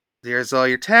Here's all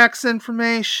your tax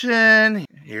information.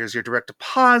 Here's your direct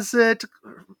deposit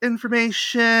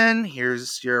information.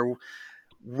 Here's your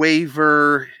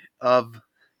waiver of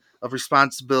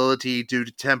responsibility due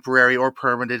to temporary or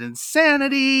permanent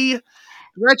insanity. Wait,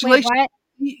 Congratulations. what?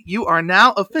 You are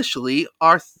now officially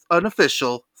our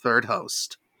unofficial third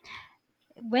host.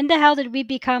 When the hell did we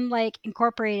become, like,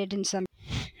 incorporated in some...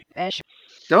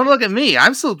 Don't look at me.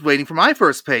 I'm still waiting for my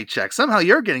first paycheck. Somehow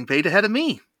you're getting paid ahead of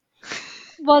me.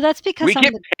 Well, that's because We I'm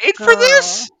get the paid for girl.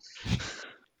 this?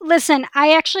 Listen,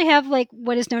 I actually have, like,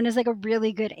 what is known as, like, a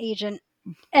really good agent.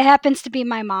 It happens to be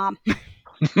my mom.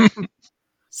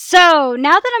 So,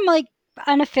 now that I'm, like,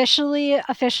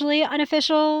 officially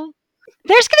unofficial,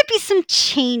 there's gonna be some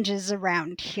changes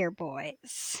around here,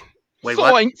 boys. Wait,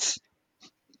 what? Points.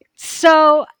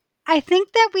 So, I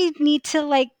think that we need to,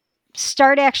 like,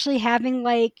 start actually having,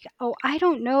 like, I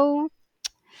don't know.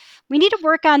 We need to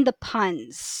work on the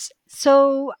puns.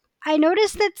 So, I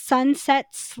noticed that Sunset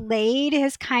Slade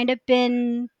has kind of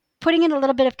been putting in a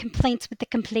little bit of complaints with the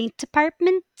complaint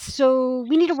department. So,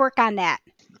 we need to work on that.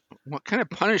 What kind of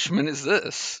punishment is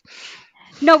this?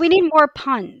 No, we need more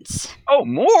puns. Oh,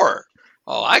 more.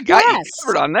 Oh, I got Yes. you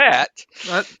covered on that.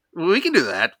 We can do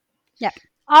that.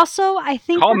 Also, I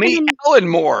think Call we're me gonna... Ellen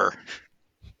Moore.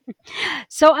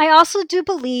 So I also do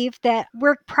believe that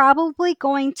we're probably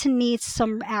going to need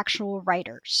some actual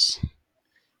writers.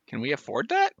 Can we afford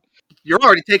that? You're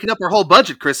already taking up our whole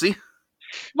budget, Krissi.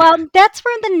 Well, that's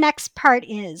where the next part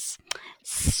is.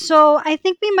 So I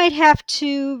think we might have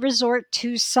to resort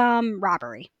to some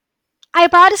robbery. I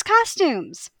bought his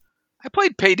costumes. I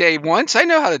played Payday once. I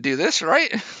know how to do this,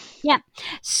 right?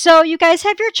 So you guys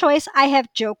have your choice. I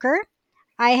have Joker,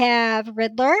 I have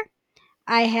Riddler,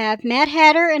 I have Mad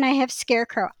Hatter, and I have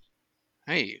Scarecrow.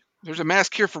 Hey, there's a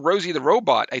mask here for Rosie the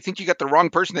Robot. I think you got the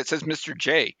wrong person that says Mr.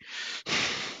 J.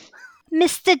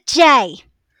 Mr. J.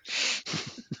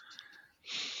 If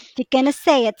you're gonna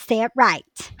say it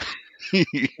right.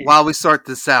 While we sort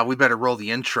this out, we better roll the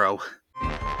intro.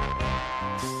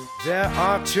 There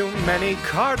are too many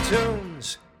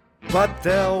cartoons, but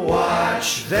they'll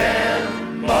watch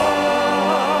them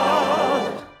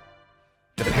all.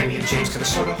 The Pemmy and James kind of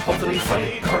sort of hopefully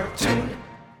funny cartoon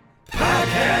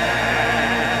podcast.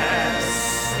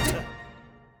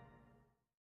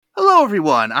 Hello,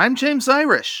 everyone. I'm James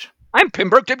Irish. I'm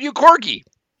Pembroke W. Corgi.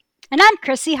 And I'm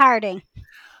Krissi Harding.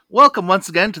 Welcome once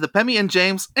again to the Pemmy and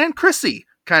James and Krissi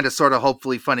kind of sort of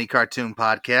hopefully funny cartoon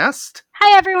podcast.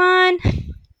 Hi, everyone.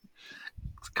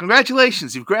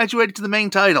 Congratulations, you've graduated to the main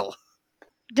title.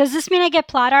 Does this mean I get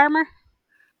plot armor?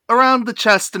 Around the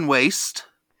chest and waist.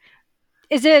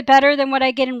 Is it better than what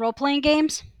I get in role-playing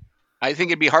games? I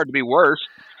think it'd be hard to be worse.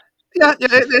 Yeah,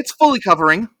 it's fully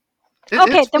covering.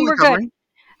 Okay, it's then fully we're covering.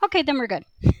 good. Okay, then we're good.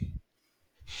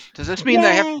 Does this mean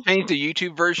that I have Yay. to change the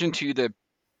YouTube version to the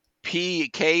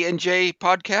PK and J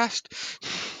podcast?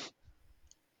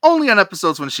 Only on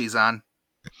episodes when she's on.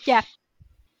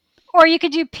 Or you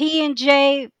could do P and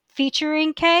J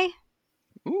featuring K.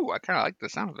 Ooh, I kind of like the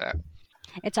sound of that.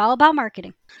 It's all about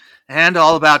marketing. And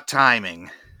all about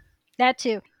timing. That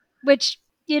too. Which,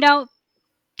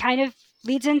 kind of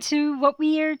leads into what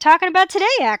we are talking about today,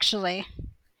 actually.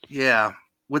 Yeah.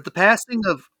 With the passing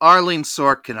of Arleen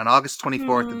Sorkin on August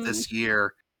 24th of this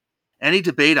year, any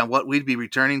debate on what we'd be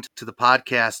returning to the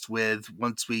podcast with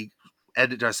once we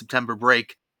ended our September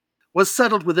break was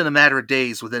settled within a matter of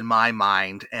days within my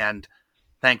mind, and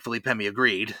thankfully Pemmy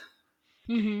agreed.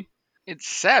 Mm-hmm. It's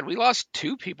sad. We lost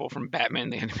two people from Batman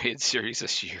the Animated Series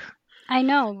this year. I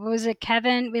know. Was it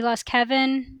Kevin? We lost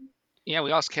Kevin. Yeah,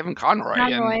 we lost Kevin Conroy.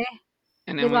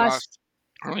 And then we lost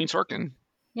Harleen Sorkin.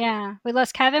 Yeah, we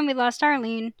lost Kevin. We lost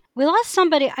Arleen. We lost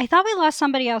somebody. I thought we lost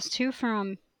somebody else too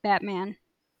from Batman.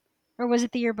 Or was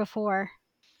it the year before?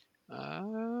 I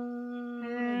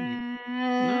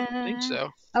don't think so.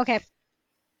 Okay.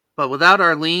 But without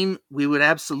Arleen, we would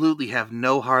absolutely have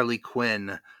no Harley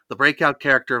Quinn, the breakout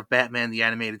character of Batman the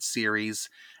Animated Series,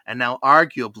 and now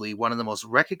arguably one of the most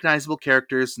recognizable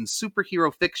characters in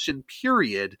superhero fiction,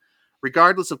 period,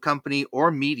 regardless of company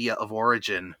or media of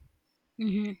origin.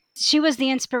 Mm-hmm. She was the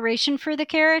inspiration for the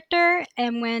character,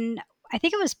 and when, I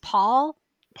think it was Paul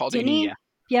Dini, yeah.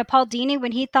 Yeah, Paul Dini,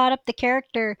 when he thought up the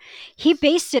character, he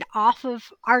based it off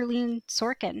of Arleen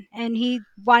Sorkin, and he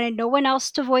wanted no one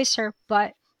else to voice her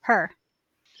but her.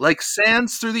 Like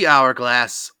sands through the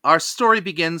hourglass, our story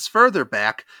begins further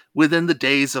back within the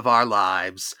days of our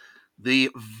lives. The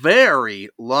very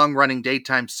long-running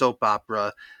daytime soap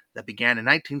opera that began in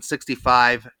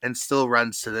 1965 and still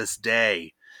runs to this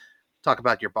day. Talk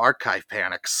about your archive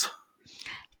panics.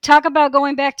 Talk about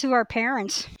going back to our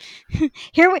parents.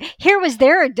 Here was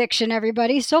their addiction,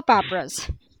 everybody. Soap operas.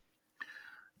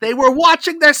 They were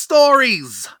watching their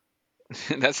stories.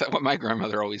 That's what my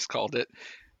grandmother always called it.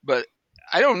 But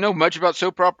I don't know much about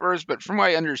soap operas, but from what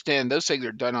I understand, those things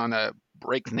are done on a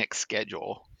breakneck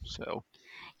schedule. So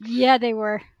Yeah, they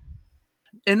were.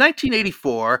 In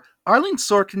 1984, Arleen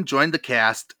Sorkin joined the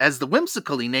cast as the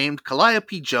whimsically named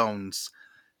Calliope Jones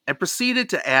and proceeded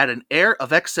to add an air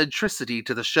of eccentricity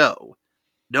to the show.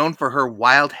 Known for her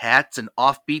wild hats and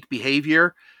offbeat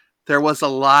behavior, there was a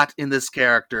lot in this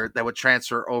character that would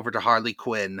transfer over to Harley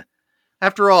Quinn.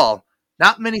 After all,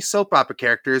 not many soap opera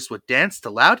characters would dance to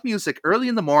loud music early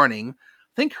in the morning,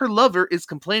 think her lover is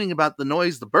complaining about the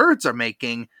noise the birds are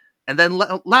making, and then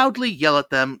loudly yell at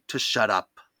them to shut up.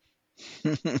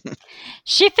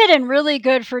 She fit in really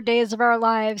good for Days of Our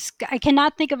Lives. I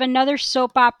cannot think of another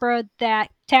soap opera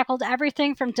that tackled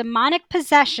everything from demonic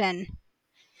possession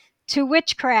to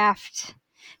witchcraft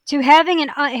to having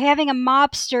a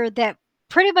mobster that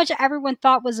pretty much everyone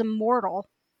thought was immortal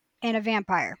and a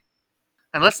vampire.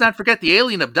 And let's not forget the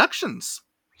alien abductions.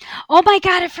 Oh my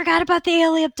god, I forgot about the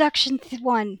alien abduction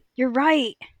one. You're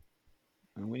right.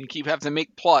 when you keep having to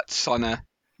make plots on a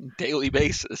daily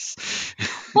basis.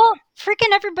 Well,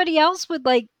 freaking everybody else would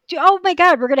oh my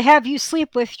god, we're going to have you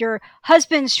sleep with your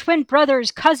husband's twin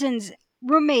brothers, cousins,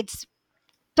 roommates,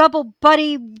 double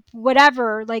buddy,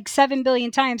 whatever, 7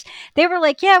 billion times. They were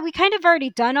like, yeah, we kind of already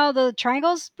done all the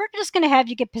triangles. We're just going to have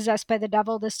you get possessed by the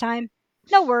devil this time.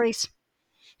 No worries.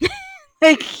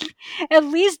 At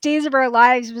least Days of Our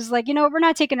Lives was we're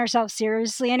not taking ourselves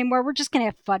seriously anymore. We're just going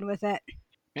to have fun with it.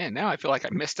 Man, now I feel like I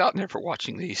missed out never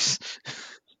watching these.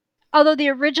 Although the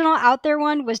original out there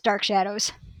one was Dark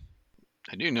Shadows.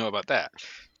 I do know about that.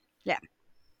 Yeah.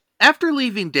 After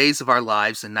leaving Days of Our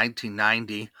Lives in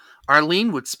 1990,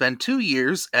 Arleen would spend 2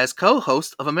 years as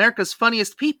co-host of America's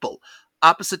Funniest People,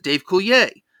 opposite Dave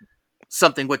Coulier.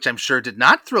 Something which I'm sure did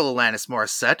not thrill Alanis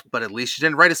Morissette, but at least she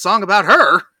didn't write a song about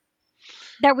her.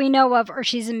 That we know of or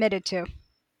she's admitted to.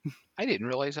 I didn't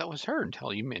realize that was her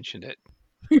until you mentioned it.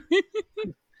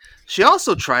 She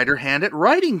also tried her hand at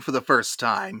writing for the first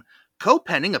time,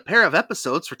 co-penning a pair of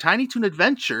episodes for Tiny Toon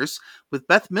Adventures with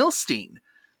Beth Milstein,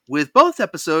 with both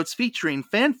episodes featuring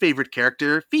fan-favorite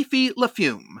character Fifi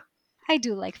LaFume. I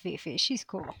do like Fifi. She's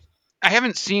cool. I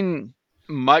haven't seen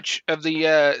much of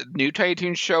the new Tiny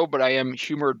Toons show, but I am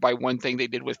humored by one thing they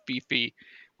did with Fifi,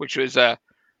 which was her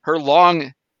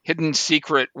long hidden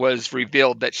secret was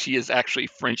revealed that she is actually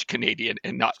French Canadian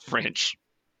and not French.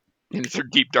 And it's her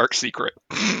deep, dark secret.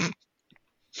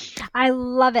 I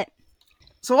love it.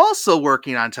 So also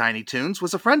working on Tiny Toons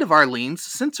was a friend of Arleen's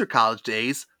since her college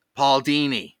days, Paul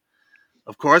Dini.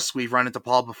 Of course, we've run into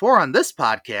Paul before on this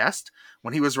podcast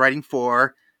when he was writing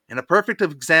for, and a perfect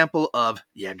example of,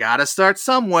 you gotta start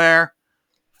somewhere,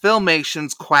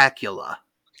 Filmation's Quackula.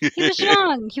 He was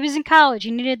young. He was in college.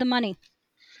 He needed the money.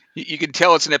 You can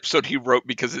tell it's an episode he wrote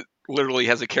because it literally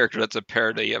has a character that's a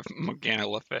parody of Morgana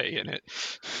Le Fay in it.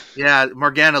 Yeah,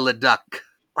 Morgana Le Duck.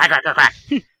 Quack, quack, quack,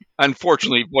 quack.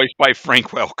 Unfortunately, voiced by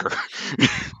Frank Welker.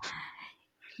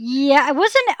 Yeah, I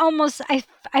wasn't almost. I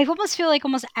almost feel like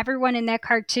almost everyone in that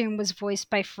cartoon was voiced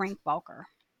by Frank Welker,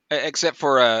 except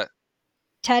for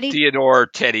Teddy. Theodore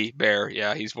Teddy Bear.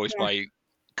 Yeah, he's voiced by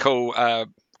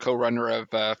co-runner of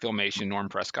Filmation, Norm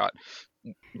Prescott,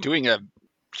 doing a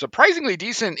surprisingly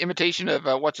decent imitation of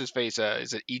what's his face.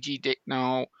 Is it E.G.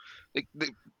 No,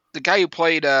 the guy who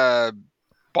played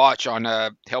Botch on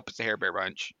Help It's the Hair Bear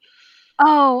Bunch.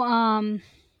 Oh,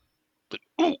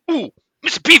 Ooh,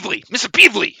 Mr.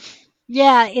 Peevely.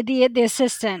 Yeah, the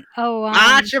assistant. Oh,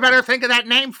 you better think of that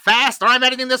name fast, or I'm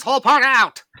editing this whole part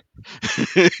out.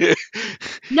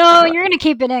 No, you're gonna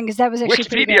keep it in because that was actually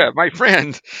pretty Wikipedia, good. my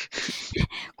friend.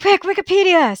 Quick,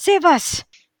 Wikipedia, save us.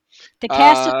 The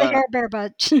cast of the Hair Bear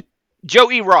Bunch.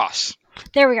 Joey Ross.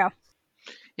 There we go.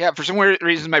 Yeah, for some weird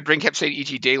reason, my brain kept saying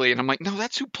E.G. Daily, and I'm like, no,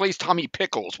 that's who plays Tommy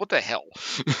Pickles. What the hell?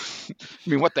 I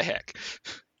mean, what the heck?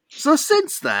 So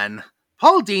since then,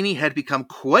 Paul Dini had become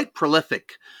quite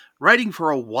prolific, writing for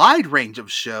a wide range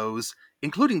of shows,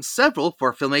 including several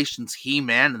for Filmation's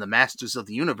He-Man and the Masters of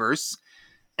the Universe,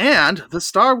 and the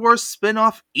Star Wars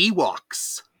spin-off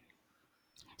Ewoks.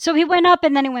 So he went up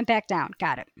and then he went back down.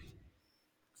 Got it.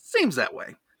 Seems that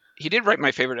way. He did write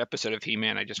my favorite episode of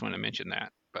He-Man. I just want to mention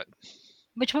that. But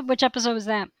Which episode was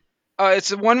that? it's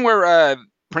the one where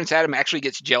Prince Adam actually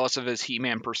gets jealous of his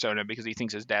He-Man persona because he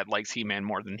thinks his dad likes He-Man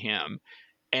more than him,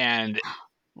 and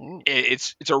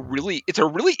it's a really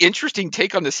interesting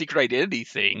take on the secret identity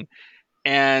thing,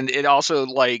 and it also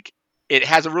it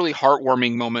has a really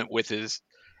heartwarming moment with his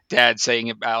dad saying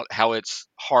about how it's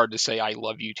hard to say I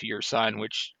love you to your son,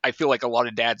 which I feel like a lot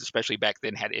of dads, especially back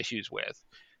then, had issues with.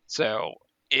 So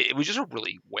it was just a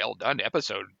really well done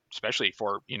episode, especially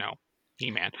for,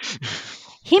 He-Man.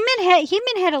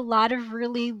 He-Man had a lot of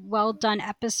really well done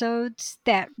episodes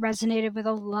that resonated with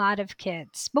a lot of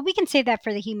kids. But we can save that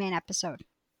for the He-Man episode.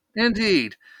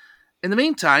 Indeed. In the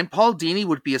meantime, Paul Dini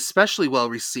would be especially well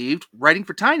received writing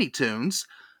for Tiny Toons,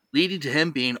 leading to him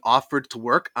being offered to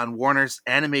work on Warner's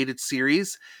animated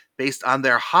series based on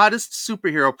their hottest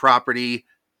superhero property,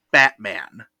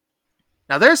 Batman.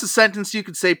 Now, there's a sentence you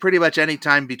could say pretty much any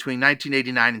time between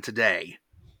 1989 and today.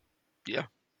 Yeah.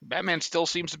 Batman still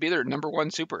seems to be their number one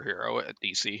superhero at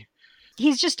DC.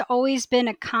 He's just always been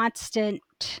a constant.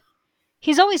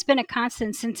 He's always been a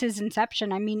constant since his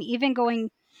inception. I mean, even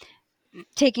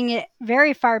taking it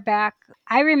very far back,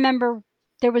 I remember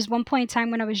there was one point in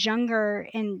time when I was younger,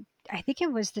 and I think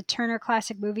it was the Turner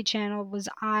Classic Movie Channel was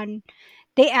on.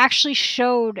 They actually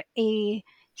showed a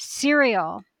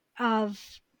serial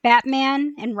of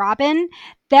Batman and Robin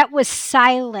that was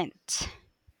silent.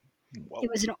 Whoa. It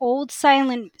was an old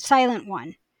silent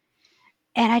one.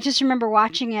 And I just remember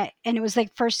watching it, and it was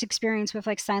like first experience with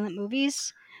like silent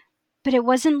movies, but it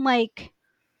wasn't like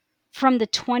from the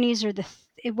 20s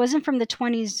it wasn't from the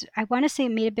 20s. I want to say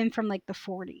it may have been from like the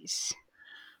 40s.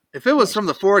 If it was from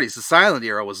the 40s, the silent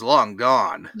era was long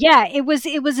gone. Yeah, it was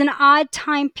an odd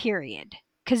time period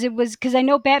because I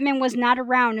know Batman was not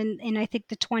around in I think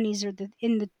the 20s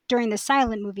or during the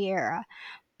silent movie era.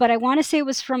 But I want to say it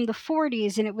was from the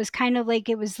 40s, and it was kind of like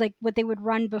it was like what they would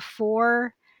run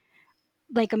before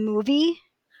like a movie,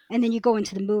 and then you go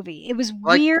into the movie. It was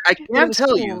weird. I can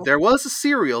tell you, there was a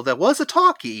serial that was a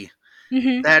talkie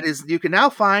that is you can now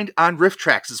find on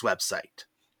RiffTrax' website.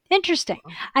 Interesting.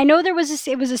 I know it was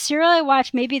a serial I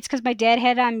watched. Maybe it's because my dad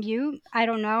had it on mute. I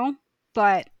don't know,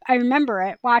 but I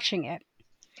remember watching it.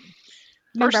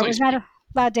 Remember, I was not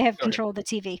allowed to have control of the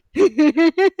TV.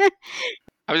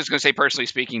 I was just going to say, personally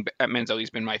speaking, Batman's always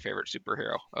been my favorite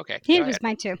superhero. Okay. He was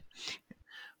mine too.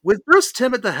 With Bruce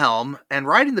Timm at the helm and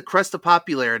riding the crest of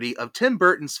popularity of Tim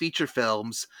Burton's feature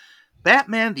films,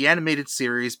 Batman the Animated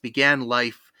Series began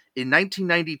life in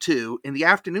 1992 in the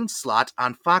afternoon slot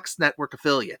on Fox Network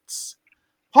affiliates.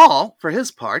 Paul, for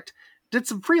his part, did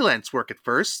some freelance work at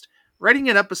first, writing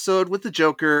an episode with the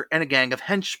Joker and a gang of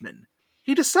henchmen.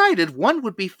 He decided one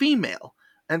would be female,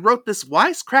 and wrote this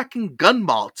wisecracking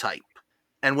gunmall type.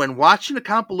 And when watching a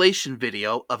compilation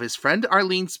video of his friend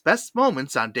Arleen's best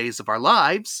moments on Days of Our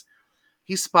Lives,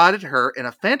 he spotted her in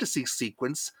a fantasy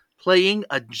sequence playing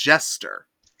a jester.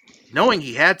 Knowing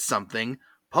he had something,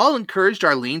 Paul encouraged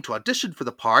Arleen to audition for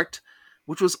the part,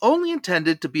 which was only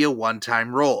intended to be a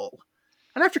one-time role.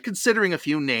 And after considering a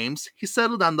few names, he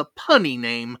settled on the punny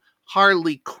name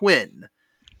Harley Quinn.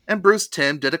 And Bruce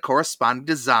Timm did a corresponding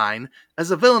design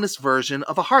as a villainous version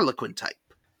of a Harlequin type.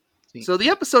 So the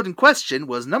episode in question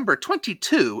was number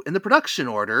 22 in the production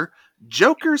order,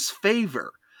 Joker's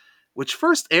Favor, which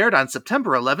first aired on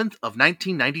September 11th of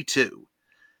 1992.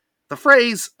 The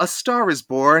phrase, "A Star is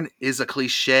Born," is a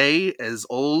cliche as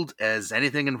old as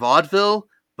anything in vaudeville,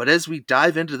 but as we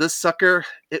dive into this sucker,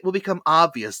 it will become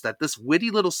obvious that this witty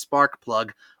little spark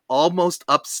plug almost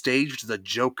upstaged the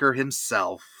Joker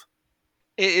himself.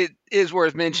 It is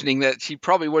worth mentioning that she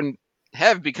probably wouldn't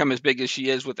have become as big as she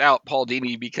is without Paul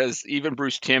Dini, because even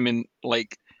Bruce Timm in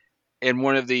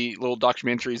one of the little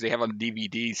documentaries they have on the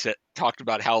DVD talked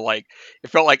about how it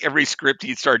felt like every script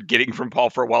he'd started getting from Paul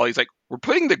for a while, he's like, we're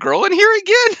putting the girl in here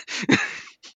again?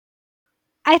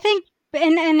 I think,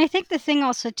 and I think the thing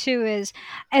also too is,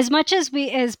 as much as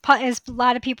as a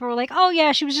lot of people were like, oh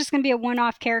yeah, she was just going to be a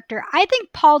one-off character, I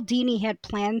think Paul Dini had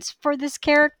plans for this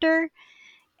character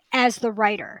as the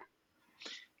writer.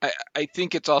 I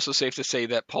think it's also safe to say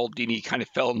that Paul Dini kind of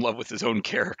fell in love with his own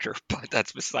character, but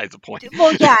that's besides the point.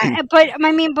 Well, yeah,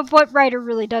 but what writer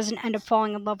really doesn't end up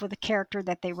falling in love with a character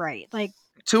that they write?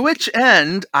 To which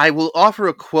end, I will offer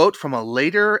a quote from a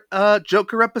later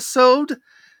Joker episode.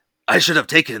 "I should have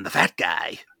taken the fat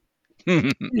guy."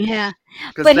 Yeah.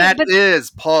 Because that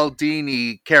is Paul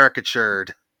Dini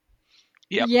caricatured.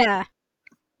 Yep. Yeah.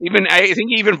 I think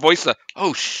he even voiced the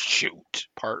 "oh shoot"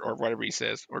 part, or whatever he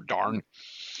says, or darn.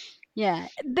 Yeah.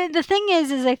 The thing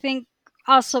is I think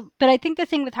also, but I think the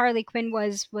thing with Harley Quinn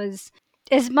was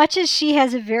as much as she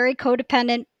has a very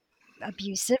codependent,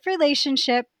 abusive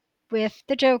relationship with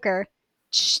the Joker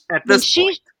at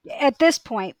this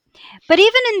point. But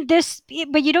even in this,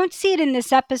 but you don't see it in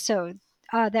this episode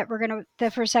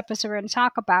the first episode we're gonna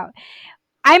talk about.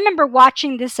 I remember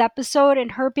watching this episode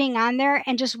and her being on there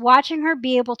and just watching her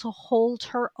be able to hold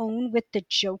her own with the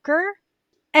Joker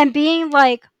and being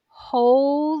like,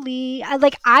 Holy,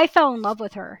 I fell in love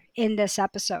with her in this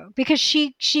episode because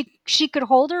she could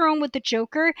hold her own with the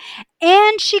Joker,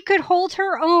 and she could hold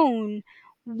her own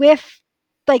with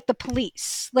like the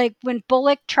police. Like when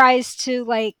Bullock tries to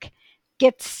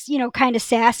gets, kind of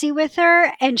sassy with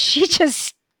her, and she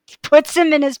just puts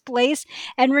him in his place,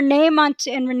 and Renee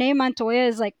Montoya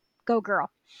is like, go girl.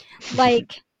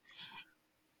 Like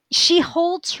she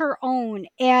holds her own,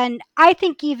 and I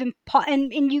think even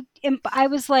I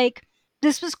was like,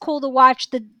 this was cool to watch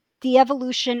the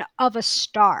evolution of a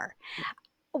star.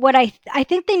 What I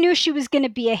think they knew she was going to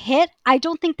be a hit. I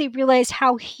don't think they realized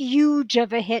how huge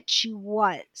of a hit she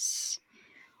was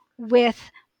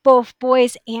with both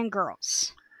boys and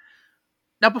girls.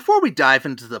 Now, before we dive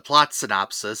into the plot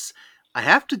synopsis, I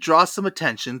have to draw some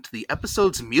attention to the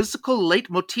episode's musical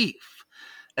leitmotif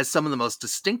as some of the most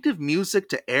distinctive music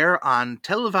to air on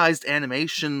televised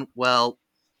animation, well,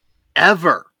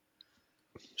 ever.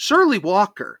 Shirley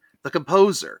Walker, the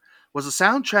composer, was a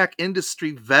soundtrack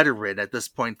industry veteran at this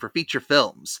point for feature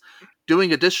films,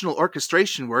 doing additional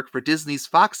orchestration work for Disney's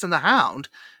Fox and the Hound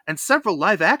and several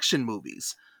live-action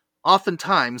movies,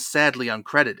 oftentimes sadly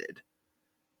uncredited.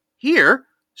 Here,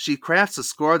 she crafts a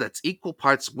score that's equal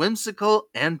parts whimsical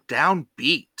and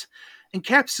downbeat,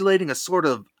 encapsulating a sort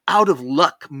of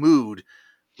out-of-luck mood,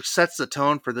 which sets the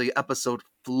tone for the episode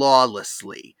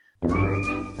flawlessly.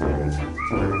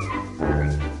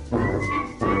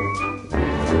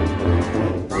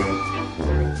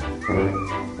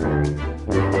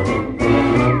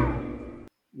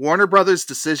 Warner Brothers'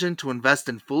 decision to invest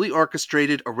in fully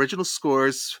orchestrated original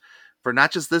scores for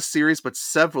not just this series, but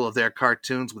several of their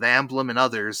cartoons with Amblin and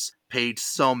others, paid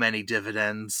so many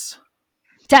dividends.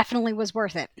 Definitely was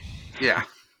worth it. Yeah.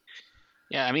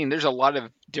 Yeah, I mean, there's a lot of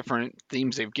different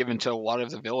themes they've given to a lot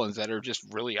of the villains that are just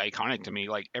really iconic to me.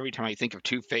 Like, every time I think of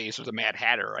Two-Face or the Mad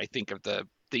Hatter, I think of the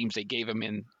themes they gave him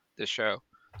in this show.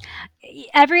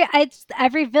 Every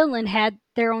villain had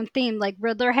their own theme. Like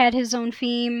Riddler had his own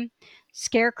theme.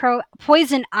 Scarecrow,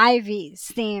 Poison Ivy's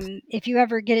theme, if you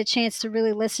ever get a chance to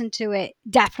really listen to it,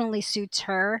 definitely suits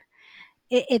her.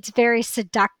 It's very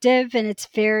seductive, and it's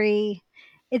very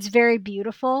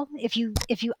beautiful. If you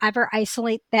ever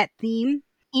isolate that theme,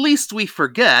 Least we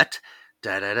forget,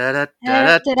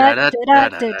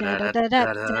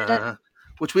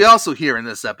 which we also hear in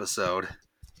this episode.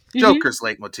 Joker's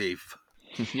leitmotif.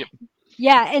 Yep.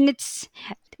 Yeah, and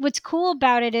what's cool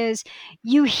about it is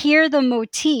you hear the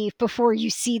motif before you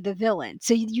see the villain,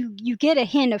 so you get a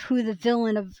hint of who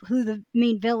the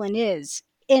main villain is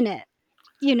in it,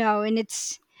 and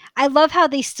I love how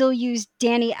they still use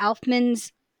Danny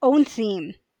Elfman's own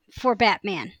theme for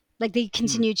Batman. Like they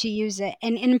continue to use it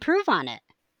and improve on it,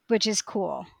 which is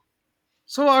cool.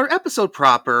 So our episode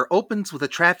proper opens with a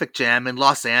traffic jam in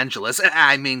Los Angeles,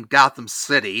 I mean Gotham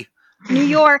City. New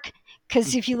York,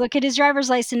 because if you look at his driver's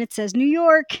license, it says New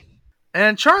York.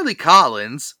 And Charlie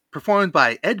Collins, performed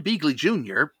by Ed Begley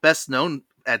Jr., best known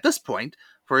at this point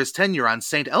for his tenure on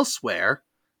St. Elsewhere,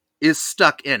 is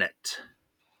stuck in it.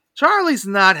 Charlie's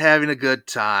not having a good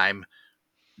time.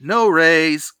 No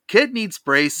raise, kid needs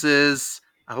braces.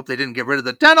 I hope they didn't get rid of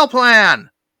the dental plan.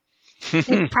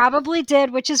 They probably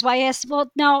did, which is why I asked,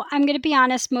 well, no, I'm going to be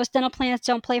honest. Most dental plans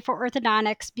don't play for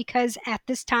orthodontics because at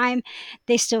this time,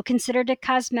 they still considered it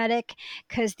cosmetic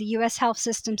because the U.S. health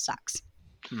system sucks.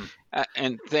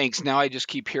 And thanks. Now I just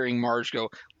keep hearing Marge go,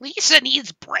 Lisa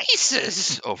needs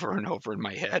braces, over and over in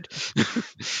my head.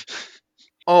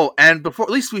 Oh, and before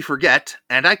at least we forget,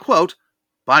 and I quote,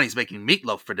 Bonnie's making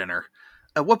meatloaf for dinner.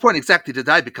 At what point exactly did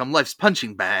I become life's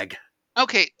punching bag?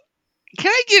 Okay,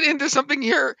 can I get into something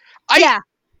here? I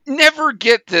never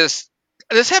get this.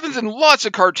 This happens in lots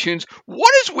of cartoons.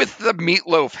 What is with the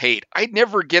meatloaf hate? I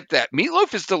never get that.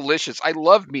 Meatloaf is delicious. I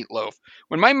love meatloaf.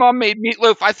 When my mom made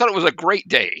meatloaf, I thought it was a great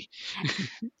day.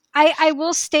 I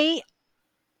will state,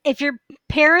 if your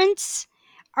parents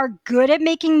are good at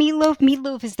making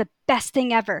meatloaf is the best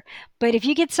thing ever. But if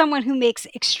you get someone who makes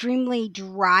extremely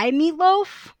dry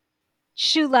meatloaf,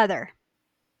 shoe leather.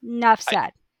 Enough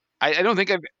said. I don't think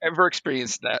I've ever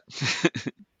experienced that.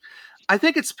 I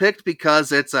think it's picked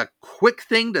because it's a quick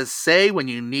thing to say when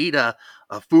you need a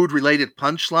food-related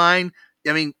punchline.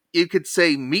 I mean, you could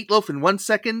say meatloaf in 1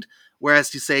 second,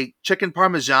 whereas you say chicken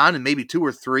parmesan in maybe 2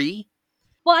 or 3.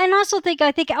 Well, and also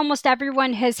I think almost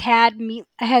everyone has had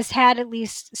at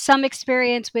least some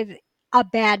experience with a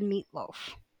bad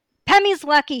meatloaf. Pemmy's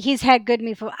lucky he's had good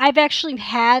meatloaf. I've actually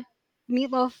had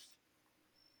meatloaf.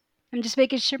 I'm just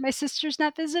making sure my sister's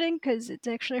not visiting because it's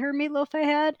actually her meatloaf I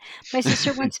had. My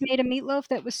sister once made a meatloaf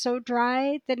that was so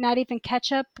dry that not even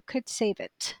ketchup could save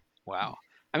it. Wow.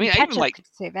 I mean, ketchup could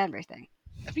save everything.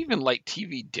 I've even liked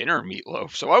TV dinner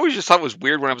meatloaf. So I always just thought it was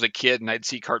weird when I was a kid and I'd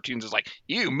see cartoons as like,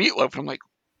 ew, meatloaf. And I'm like,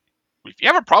 if you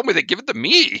have a problem with it, give it to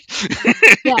me.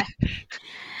 Yeah.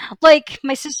 Like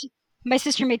my sister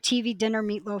made TV dinner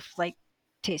meatloaf like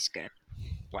tastes good.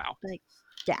 Wow. Like,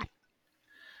 yeah.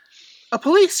 A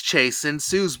police chase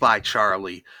ensues by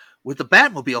Charlie, with the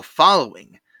Batmobile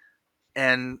following.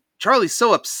 And Charlie's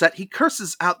so upset he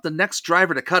curses out the next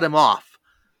driver to cut him off,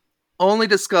 only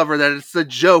discover that it's the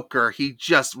Joker he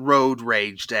just road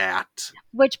raged at.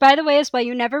 Which, by the way, is why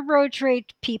you never road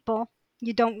rage people.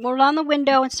 You don't roll down the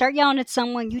window and start yelling at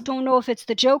someone. You don't know if it's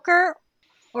the Joker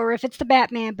or if it's the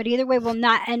Batman, but either way will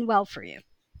not end well for you.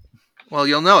 Well,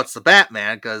 you'll know it's the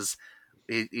Batman, because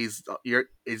he's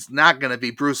not going to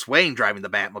be Bruce Wayne driving the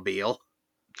Batmobile.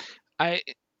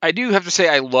 I do have to say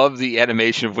I love the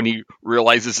animation of when he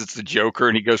realizes it's the Joker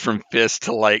and he goes from fist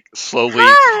to like slowly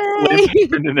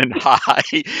limp and then high.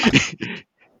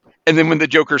 And then when the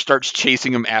Joker starts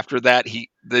chasing him after that,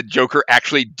 the Joker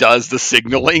actually does the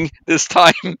signaling this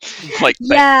time. Like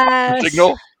yes.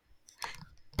 signal.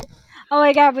 Oh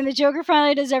my god, when the Joker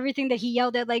finally does everything that he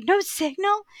yelled at, like, no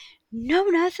signal? No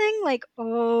nothing? Like,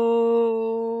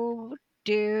 oh,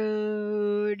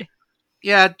 dude.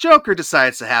 Yeah, Joker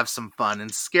decides to have some fun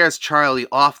and scares Charlie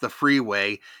off the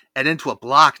freeway and into a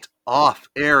blocked off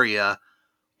area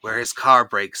where his car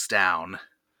breaks down.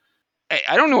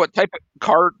 I don't know what type of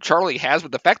car Charlie has,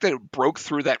 but the fact that it broke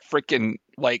through that freaking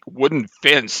like wooden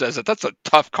fence says that that's a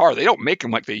tough car. They don't make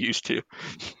them like they used to.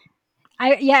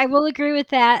 I will agree with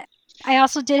that. I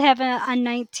also did have a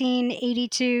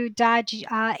 1982 Dodge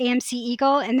AMC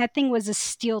Eagle, and that thing was a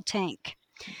steel tank.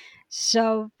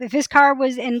 So if his car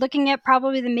was, and looking at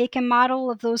probably the make and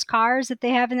model of those cars that they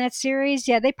have in that series,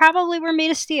 yeah, they probably were made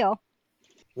of steel.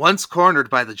 Once cornered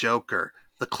by the Joker,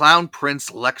 the Clown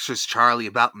Prince lectures Charlie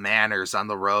about manners on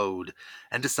the road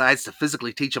and decides to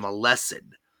physically teach him a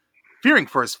lesson. Fearing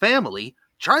for his family,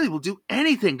 Charlie will do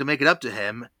anything to make it up to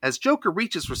him as Joker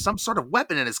reaches for some sort of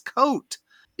weapon in his coat.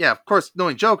 Yeah, of course,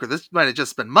 knowing Joker, this might have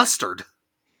just been mustard.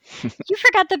 You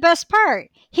forgot the best part.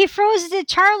 He froze it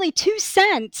Charlie 2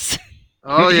 cents.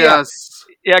 Oh, yes.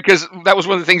 Yeah, because that was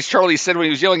one of the things Charlie said when he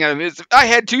was yelling at him. Is, I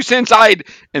had 2 cents,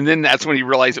 and then that's when he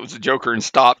realized it was the Joker and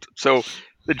stopped. So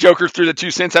the Joker threw the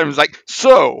 2 cents at him and was like,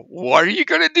 so, what are you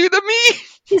going to do to me?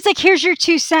 He's like, here's your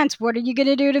 2 cents. What are you going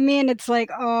to do to me? And it's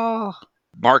like, oh.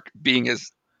 Mark being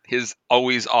his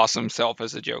always awesome self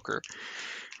as a Joker.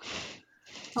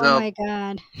 Oh my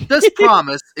god. This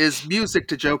promise is music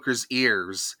to Joker's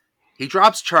ears. He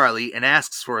drops Charlie and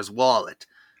asks for his wallet.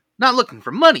 Not looking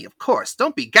for money, of course.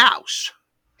 Don't be gauche.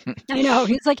 I know.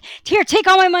 He's like, here, take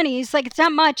all my money. He's like, it's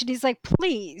not much. And he's like,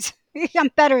 please.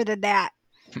 I'm better than that.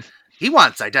 He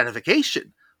wants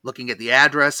identification. Looking at the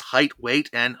address, height, weight,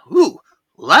 and,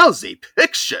 lousy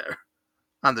picture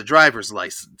on the driver's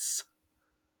license.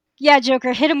 Yeah,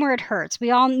 Joker, hit him where it hurts.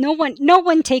 No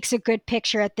one takes a good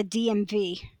picture at the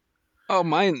DMV. Oh,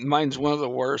 mine's one of the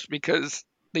worst because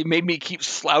they made me keep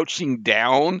slouching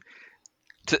down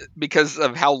because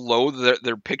of how low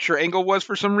their picture angle was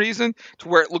for some reason, to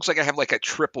where it looks like I have like a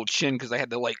triple chin because I had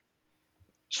to like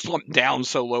slump down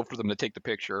so low for them to take the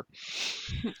picture.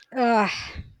 Ugh.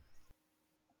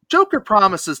 Joker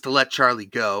promises to let Charlie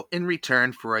go in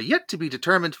return for a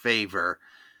yet-to-be-determined favor,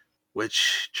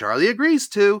 which Charlie agrees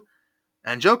to,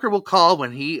 and Joker will call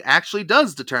when he actually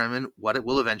does determine what it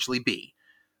will eventually be.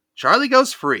 Charlie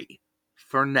goes free,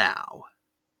 for now.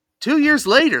 2 years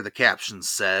later, the caption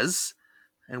says,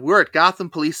 and we're at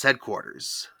Gotham Police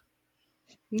Headquarters.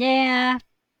 Yeah.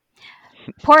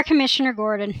 Poor Commissioner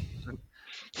Gordon.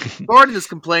 Gordon is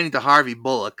complaining to Harvey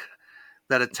Bullock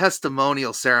that a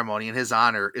testimonial ceremony in his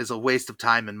honor is a waste of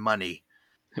time and money.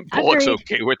 Bullock's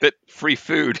okay with it. Free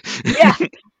food. Yeah.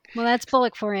 Well, that's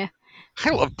Bullock for you.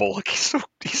 I love Bullock.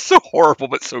 He's so horrible,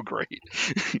 but so great.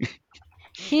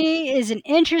 He is an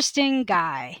interesting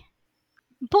guy.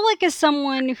 Bullock is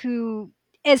someone who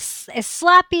is as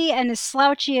sloppy and as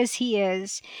slouchy as he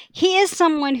is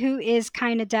someone who is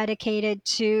kind of dedicated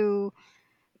to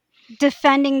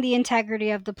defending the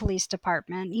integrity of the police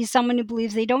department. He's someone who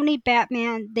believes they don't need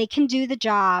Batman. They can do the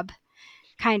job.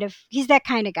 Kind of, he's that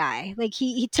kind of guy. Like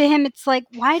he to him, it's like,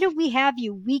 why do we have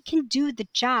you? We can do the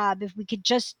job if we could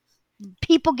just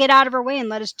people get out of our way and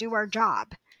let us do our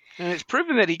job. And it's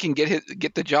proven that he can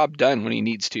get the job done when he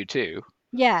needs to too.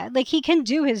 Yeah, like he can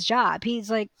do his job. He's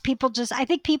like, I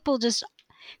think people just,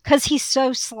 because he's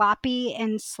so sloppy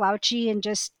and slouchy and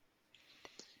just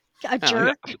a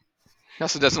jerk. He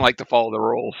also doesn't like to follow the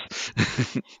rules.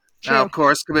 Now, of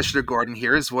course, Commissioner Gordon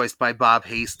here is voiced by Bob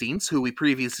Hastings, who we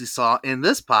previously saw in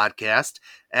this podcast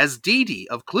as Dee Dee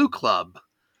of Clue Club.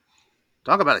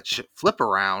 Talk about a flip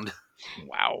around.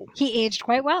 Wow. He aged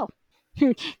quite well.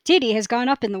 Didi has gone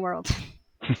up in the world.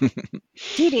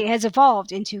 Didi has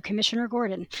evolved into Commissioner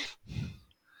Gordon.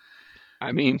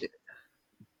 I mean,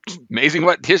 amazing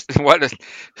what can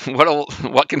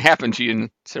happen to you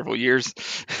in several years.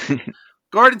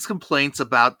 Gordon's complaints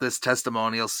about this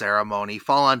testimonial ceremony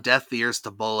fall on deaf ears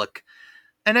to Bullock,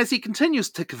 and as he continues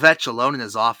to kvetch alone in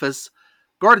his office,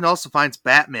 Gordon also finds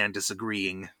Batman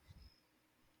disagreeing.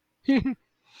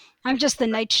 I'm just the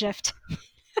night shift.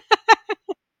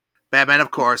 Batman,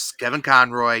 of course, Kevin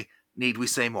Conroy, need we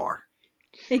say more?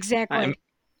 Exactly.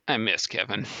 I miss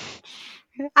Kevin.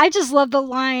 I just love the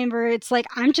line where it's like,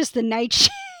 I'm just the night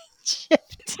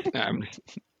shift.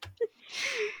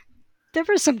 There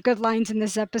were some good lines in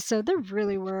this episode. There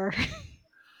really were.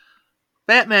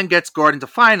 Batman gets Gordon to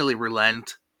finally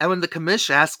relent, and when the commish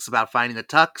asks about finding the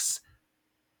tux,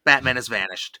 Batman has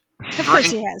vanished. Of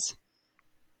course he has.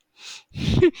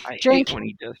 I Drink. hate when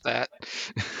he does that.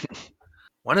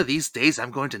 One of these days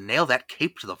I'm going to nail that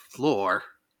cape to the floor.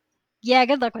 Yeah,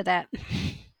 good luck with that.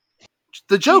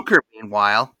 The Joker,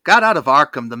 meanwhile, got out of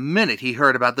Arkham the minute he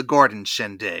heard about the Gordon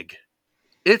shindig.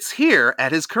 It's here,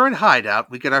 at his current hideout,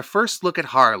 we get our first look at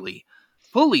Harley,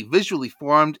 fully visually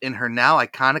formed in her now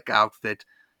iconic outfit,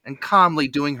 and calmly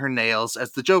doing her nails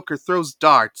as the Joker throws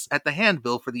darts at the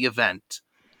handbill for the event,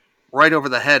 right over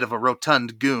the head of a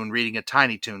rotund goon reading a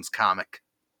Tiny Toons comic.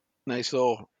 Nice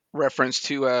little reference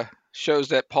to shows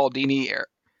that Paul Dini,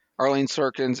 Arleen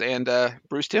Sorkin, and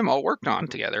Bruce Timm all worked on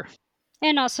together.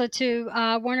 And also to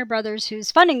Warner Brothers,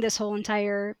 who's funding this whole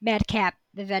entire Madcap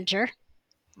adventure.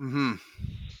 Mm-hmm.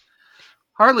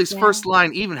 Harley's first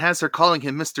line even has her calling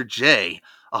him Mr. J,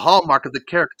 a hallmark of the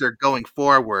character going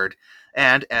forward,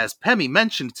 and, as Pemmy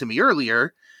mentioned to me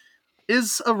earlier,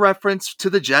 is a reference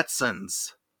to the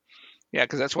Jetsons. Yeah,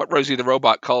 because that's what Rosie the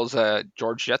Robot calls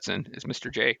George Jetson, is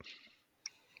Mr. J.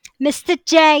 Mr.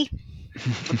 J.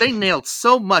 But they nailed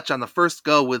so much on the first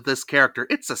go with this character,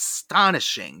 it's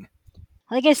astonishing.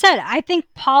 Like I said, I think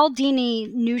Paul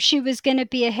Dini knew she was going to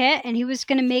be a hit, and he was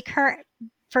going to make her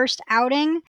first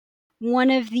outing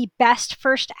one of the best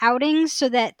first outings, so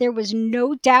that there was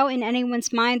no doubt in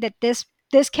anyone's mind that this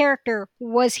character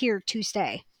was here to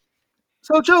stay.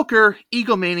 So Joker,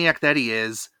 egomaniac that he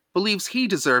is, believes he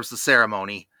deserves the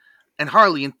ceremony, and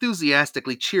Harley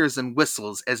enthusiastically cheers and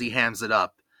whistles as he hams it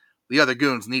up. The other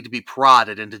goons need to be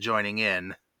prodded into joining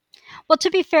in. Well,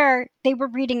 to be fair, they were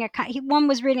reading one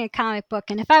was reading a comic book,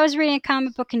 and if I was reading a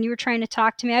comic book and you were trying to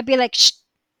talk to me, I'd be like, shh,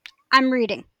 I'm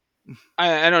reading.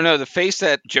 I don't know, the face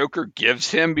that Joker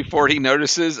gives him before he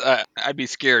notices, I'd be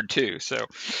scared too, so...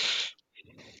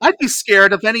 I'd be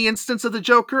scared of any instance of the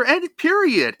Joker, and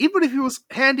period, even if he was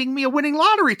handing me a winning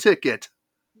lottery ticket.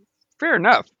 Fair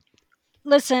enough.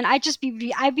 Listen, I'd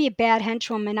be a bad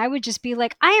henchwoman. I would just be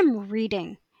like, I am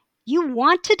reading. You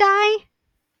want to die?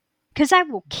 Because I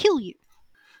will kill you.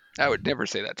 I would never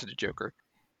say that to the Joker.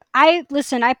 I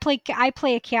play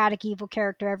a chaotic evil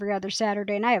character every other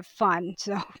Saturday, and I have fun,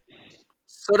 so...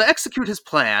 So to execute his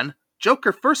plan,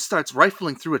 Joker first starts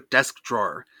rifling through a desk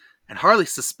drawer, and Harley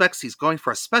suspects he's going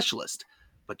for a specialist,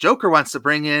 but Joker wants to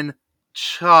bring in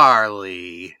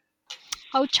Charlie.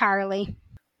 Oh, Charlie.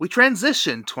 We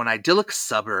transition to an idyllic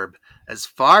suburb, as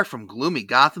far from gloomy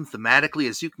Gotham thematically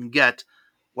as you can get,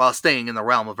 while staying in the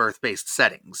realm of Earth-based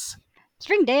settings.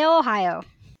 Springdale, Ohio.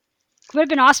 It would have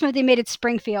been awesome if they made it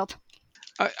Springfield.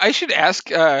 I should ask,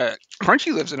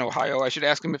 Crunchy lives in Ohio, I should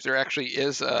ask him if there actually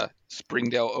is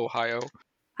Springdale, Ohio.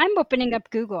 I'm opening up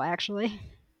Google, actually.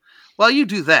 While you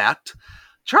do that,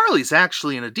 Charlie's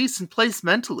actually in a decent place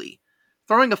mentally,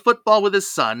 throwing a football with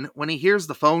his son when he hears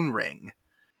the phone ring.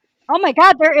 Oh my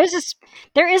god, there is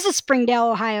a Springdale,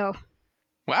 Ohio.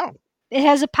 Wow. It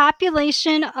has a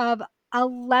population of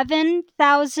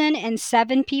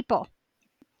 11,007 people.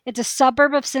 It's a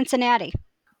suburb of Cincinnati.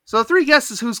 So 3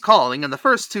 guesses who's calling, and the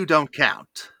first 2 don't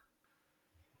count.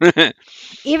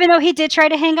 Even though he did try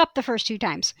to hang up the first 2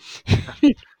 times.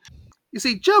 You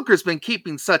see, Joker's been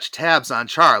keeping such tabs on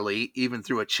Charlie, even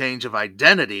through a change of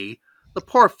identity, the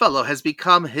poor fellow has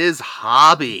become his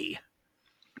hobby.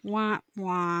 Wah,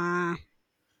 wah.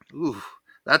 Ooh,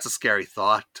 that's a scary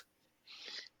thought.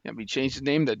 Yeah, we changed his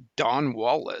name to Don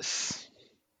Wallace.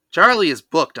 Charlie is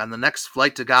booked on the next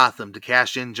flight to Gotham to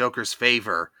cash in Joker's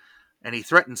favor, and he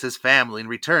threatens his family in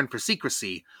return for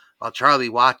secrecy, while Charlie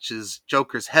watches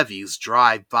Joker's heavies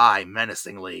drive by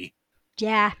menacingly.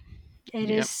 Yeah,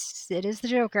 it is the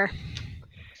Joker.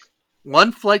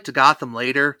 One flight to Gotham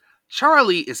later,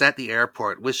 Charlie is at the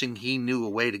airport wishing he knew a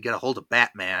way to get a hold of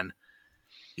Batman.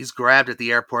 He's grabbed at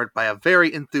the airport by a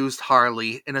very enthused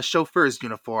Harley in a chauffeur's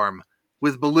uniform,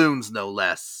 with balloons no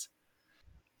less.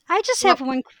 I just have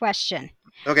one question.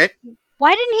 Okay.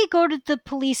 Why didn't he go to the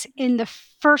police in the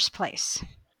first place?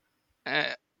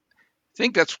 I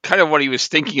think that's kind of what he was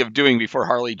thinking of doing before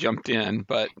Harley jumped in,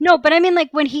 but... No, but I mean, like,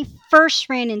 when he first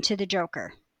ran into the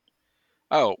Joker.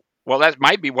 Oh, well, that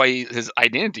might be why his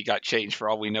identity got changed, for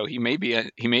all we know. He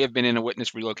may have been in a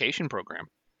witness relocation program.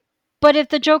 But if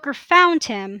the Joker found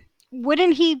him,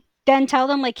 wouldn't he then tell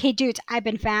them, like, hey, dudes, I've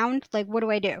been found? Like, what do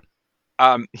I do?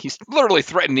 He's literally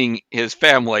threatening his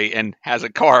family and has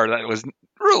a car that was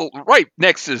right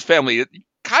next to his family. You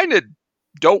kind of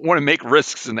don't want to make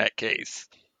risks in that case.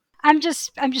 I'm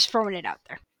just throwing it out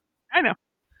there. I know.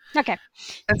 Okay.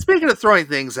 And speaking of throwing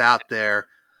things out there,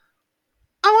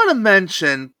 I want to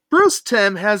mention Bruce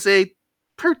Timm has a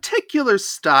particular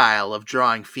style of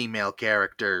drawing female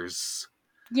characters.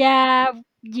 Yeah,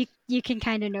 you can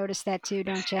kind of notice that too,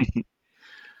 don't you?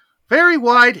 Very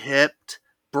wide-hipped,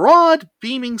 broad,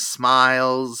 beaming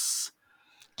smiles.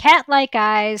 Cat-like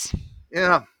eyes.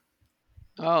 Yeah.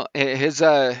 Well, his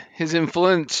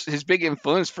influence, his big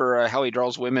influence for how he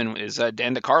draws women is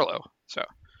Dan DeCarlo. So,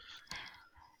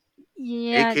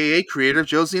 yeah, AKA creator of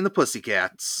Josie and the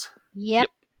Pussycats. Yep.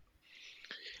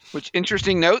 Which,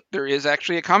 interesting note, there is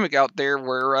actually a comic out there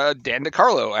where Dan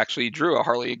DeCarlo actually drew a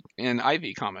Harley and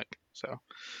Ivy comic. So,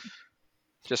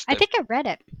 I think I read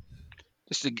it.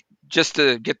 Just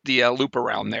to get the loop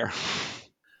around there.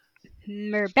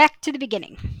 We're back to the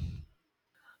beginning.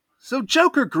 So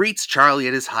Joker greets Charlie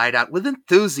at his hideout with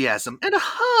enthusiasm and a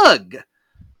hug.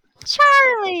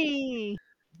 Charlie!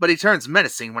 But he turns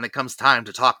menacing when it comes time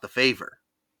to talk the favor.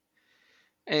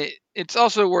 It's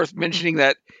also worth mentioning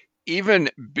that even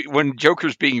when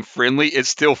Joker's being friendly, it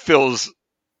still feels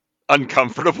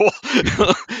uncomfortable.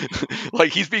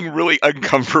 Like he's being really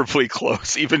uncomfortably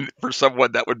close, even for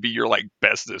someone that would be your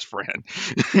bestest friend.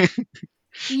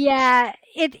 Yeah,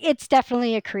 it's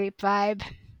definitely a creep vibe.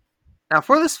 Now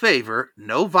for this favor,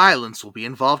 no violence will be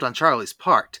involved on Charlie's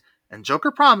part, and Joker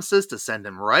promises to send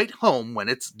him right home when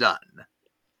it's done.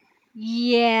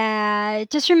 Yeah,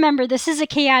 just remember, this is a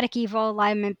chaotic evil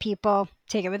alignment, people.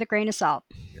 Take it with a grain of salt.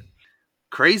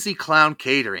 Crazy Clown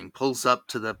Catering pulls up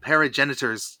to the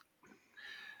Peregrinators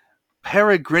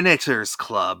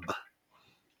Club.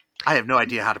 I have no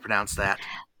idea how to pronounce that.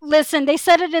 Listen, they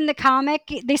said it in the comic,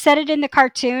 they said it in the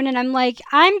cartoon, and I'm like,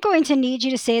 I'm going to need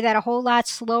you to say that a whole lot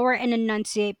slower and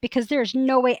enunciate, because there's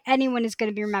no way anyone is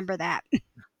going to remember that.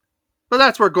 But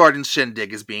that's where Gordon's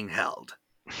shindig is being held.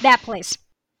 That place.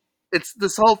 It's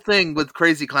this whole thing with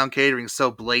Crazy Clown Catering is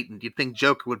so blatant, you'd think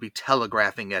Joker would be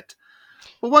telegraphing it.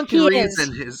 But one can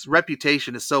reason his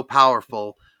reputation is so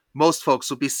powerful, most folks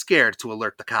would be scared to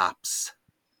alert the cops.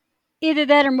 Either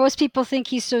that, or most people think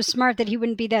he's so smart that he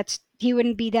wouldn't be that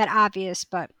obvious.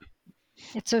 But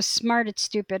it's so smart, it's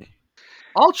stupid.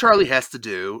 All Charlie has to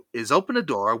do is open a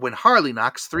door when Harley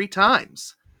knocks 3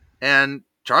 times, and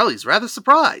Charlie's rather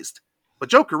surprised. But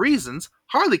Joker reasons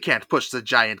Harley can't push the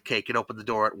giant cake and open the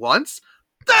door at once.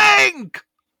 Think!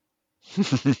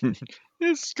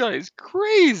 This guy's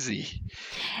crazy.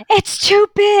 It's too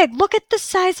big. Look at the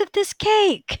size of this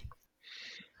cake.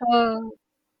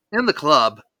 In the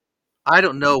club, I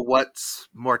don't know what's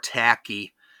more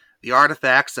tacky. The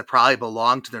artifacts that probably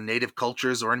belong to their native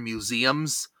cultures or in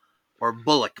museums, or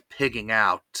Bullock pigging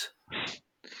out.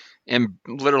 And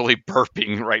literally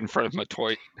burping right in front of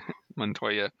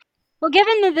Montoya. Well,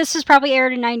 given that this was probably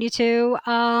aired in 92,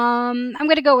 I'm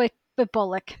going to go with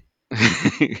Bullock.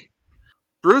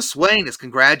 Bruce Wayne is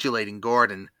congratulating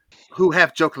Gordon, who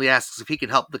half-jokingly asks if he can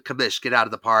help the commish get out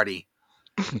of the party.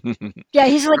 Yeah,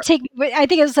 he's like, take me. I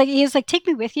think it was like, he's like, take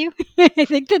me with you. I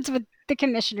think that's what the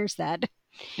commissioner said.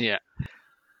 Yeah.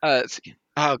 Oh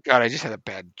God, I just had a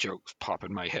bad joke pop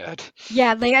in my head.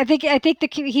 Yeah, like I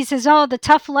think he says, "Oh, the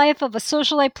tough life of a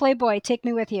socialite playboy. Take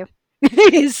me with you."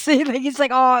 he's like,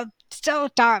 "Oh, so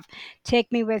tough.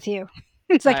 Take me with you."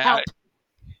 It's like, help.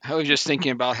 I was just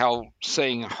thinking about how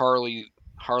saying Harley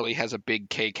has a big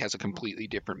cake has a completely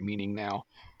different meaning now.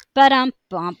 But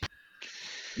bump.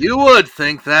 You would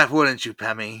think that, wouldn't you,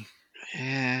 Pemmy?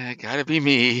 Yeah, gotta be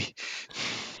me.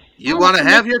 You want to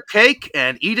have your cake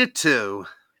and eat it too.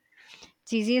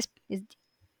 It's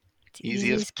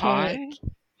easy as pie.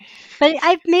 But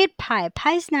I've made pie.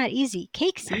 Pie's not easy.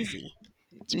 Cake's easy.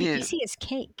 It's easy as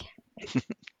cake.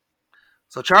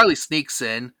 So Charlie sneaks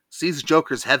in, sees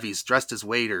Joker's heavies dressed as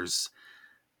waiters,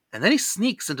 and then he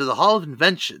sneaks into the Hall of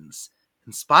Inventions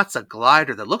and spots a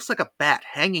glider that looks like a bat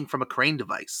hanging from a crane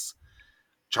device.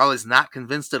 Charlie's not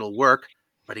convinced it'll work,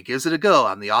 but he gives it a go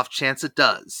on the off chance it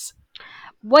does.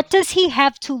 What does he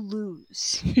have to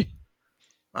lose?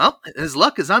 Well, his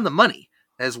luck is on the money,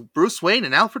 as Bruce Wayne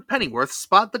and Alfred Pennyworth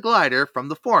spot the glider from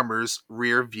the former's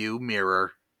rear view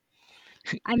mirror.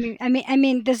 I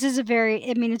mean, this is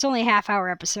it's only a half-hour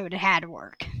episode. It had to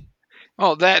work.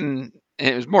 Well, that and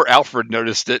it was more Alfred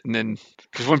noticed it, and then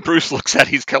because when Bruce looks at it,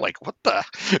 he's kind of like, what the?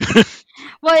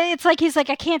 Well, it's like he's like,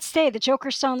 I can't stay. The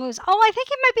Joker's still on loose. Oh, I think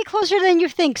it might be closer than you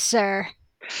think, sir.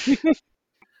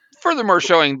 Furthermore,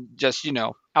 showing just,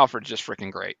 Alfred's just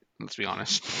freaking great. Let's be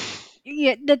honest.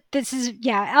 Yeah,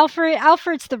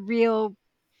 Alfred's the real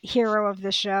hero of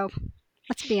the show.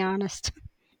 Let's be honest.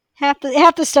 Half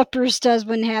the stuff Bruce does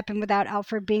wouldn't happen without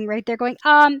Alfred being right there going,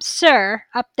 sir,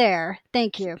 up there.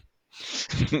 Thank you.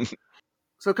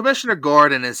 So Commissioner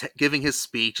Gordon is giving his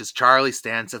speech as Charlie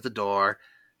stands at the door,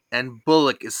 and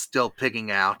Bullock is still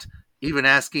pigging out, even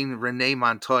asking Renee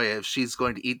Montoya if she's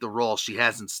going to eat the roll she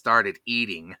hasn't started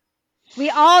eating.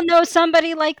 We all know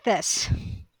somebody like this.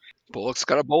 Bullock's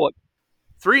got a bullet.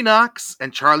 3 knocks,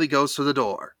 and Charlie goes for the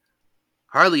door.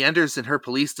 Harley enters in her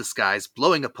police disguise,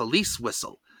 blowing a police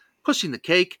whistle, pushing the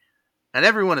cake, and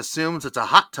everyone assumes it's a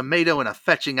hot tomato in a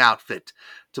fetching outfit,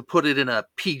 to put it in a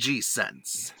PG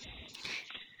sense.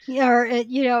 Or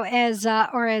as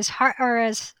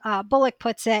Bullock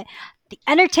puts it, the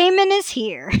entertainment is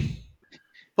here.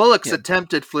 Bullock's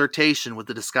attempted flirtation with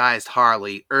the disguised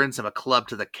Harley earns him a club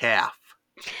to the calf.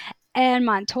 And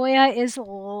Montoya is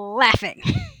laughing.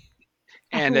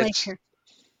 And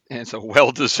it's a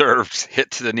well-deserved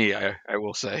hit to the knee, I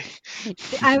will say.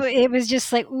 It was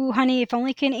just like, ooh, honey, if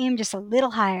only you can aim just a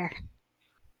little higher.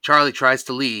 Charlie tries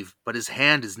to leave, but his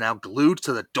hand is now glued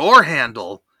to the door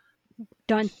handle.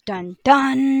 Dun, dun,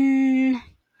 dun.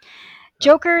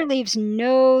 Joker leaves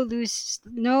no loose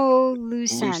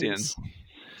ends.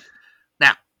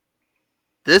 Now,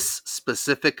 this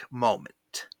specific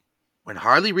moment, when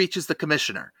Harley reaches the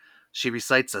commissioner, she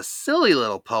recites a silly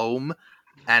little poem,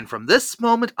 and from this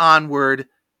moment onward,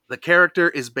 the character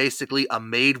is basically a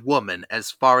made woman as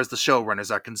far as the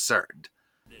showrunners are concerned.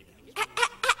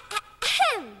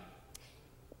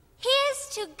 Here's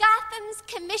to Gotham's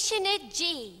Commissioner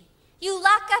G. You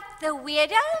lock up the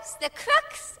weirdos, the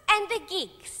crooks, and the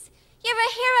geeks. You're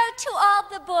a hero to all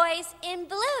the boys in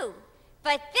blue.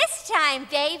 But this time,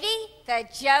 baby, the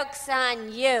joke's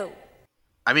on you.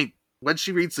 I mean, when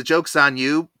she reads the joke's on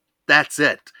you, that's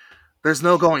it. There's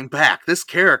no going back. This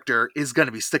character is going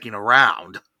to be sticking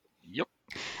around. Yep.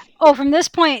 Oh, from this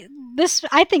point,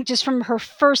 I think just from her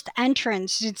first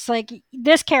entrance, it's like,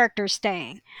 this character's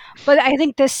staying. But I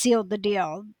think this sealed the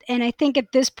deal. And I think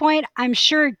at this point, I'm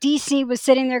sure DC was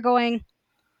sitting there going,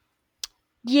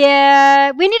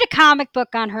 yeah, we need a comic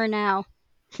book on her now.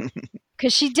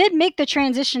 Because she did make the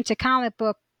transition to comic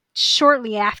book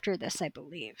shortly after this, I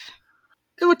believe.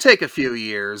 It would take a few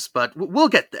years, but we'll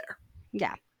get there.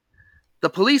 Yeah. The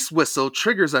police whistle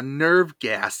triggers a nerve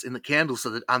gas in the candles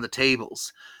on the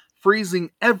tables,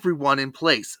 freezing everyone in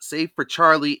place, save for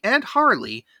Charlie and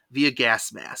Harley via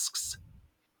gas masks.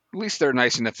 At least they're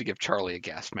nice enough to give Charlie a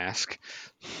gas mask.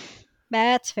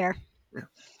 That's fair.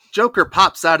 Joker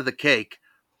pops out of the cake.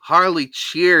 Harley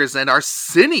cheers and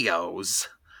Arsenio's,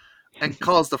 and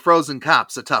calls the frozen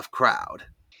cops a tough crowd.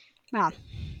 Well,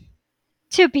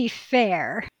 to be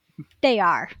fair, they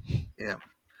are. Yeah.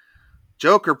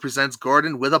 Joker presents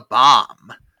Gordon with a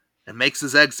bomb and makes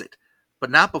his exit, but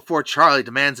not before Charlie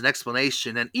demands an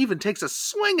explanation and even takes a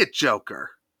swing at Joker.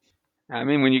 I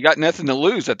mean, when you got nothing to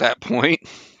lose at that point.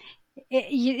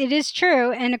 It is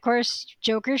true, and of course,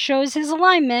 Joker shows his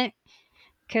alignment,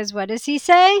 because what does he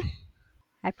say?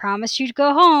 I promised you to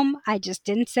go home, I just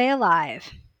didn't say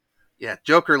alive. Yeah,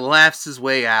 Joker laughs his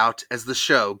way out as the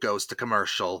show goes to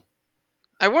commercial.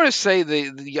 I want to say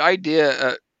the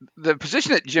idea, the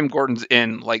position that Jim Gordon's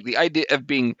in, like the idea of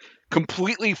being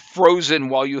completely frozen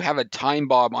while you have a time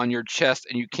bomb on your chest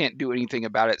and you can't do anything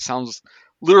about it, sounds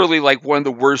literally like one of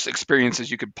the worst experiences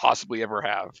you could possibly ever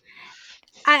have.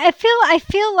 I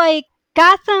feel like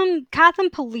Gotham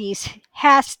Police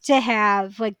has to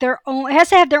have their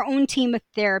own team of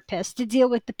therapists to deal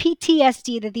with the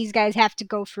PTSD that these guys have to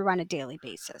go through on a daily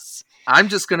basis. I'm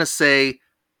just gonna say,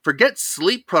 forget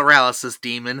sleep paralysis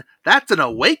demon. That's an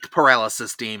awake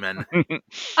paralysis demon.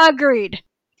 Agreed.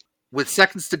 With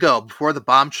seconds to go before the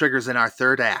bomb triggers in our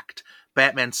third act,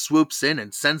 Batman swoops in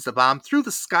and sends the bomb through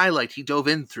the skylight he dove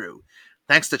in through,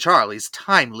 thanks to Charlie's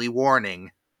timely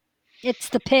warning. It's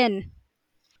the pin.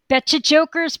 Betcha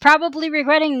Joker's probably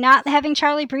regretting not having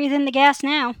Charlie breathe in the gas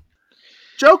now.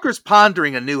 Joker's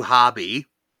pondering a new hobby.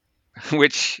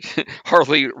 Which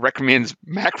Harley recommends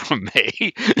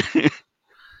macrame.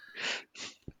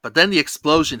 But then the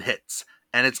explosion hits,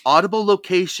 and its audible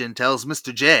location tells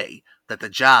Mr. J that the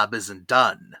job isn't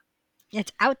done.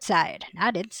 It's outside,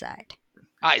 not inside.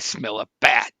 I smell a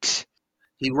bat.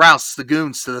 He roused the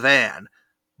goons to the van,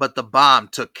 but the bomb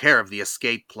took care of the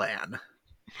escape plan.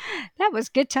 That was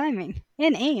good timing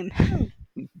and aim.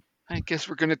 I guess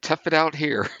we're going to tough it out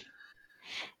here.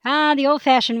 The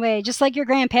old-fashioned way, just like your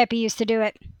grandpappy used to do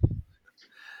it.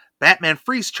 Batman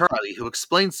frees Charlie, who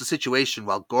explains the situation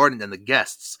while Gordon and the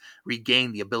guests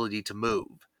regain the ability to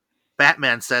move.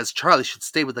 Batman says Charlie should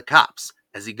stay with the cops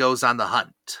as he goes on the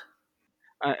hunt.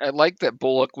 I like that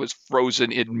Bullock was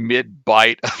frozen in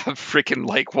mid-bite of a freaking,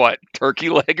 turkey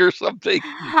leg or something.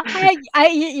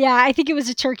 I think it was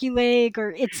a turkey leg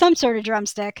or it's some sort of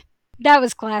drumstick. That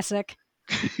was classic.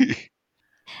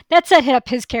 That set up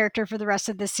his character for the rest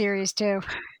of this series, too.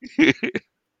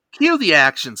 Cue the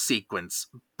action sequence,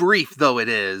 brief though it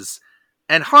is,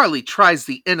 and Harley tries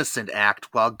the innocent act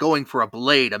while going for a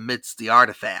blade amidst the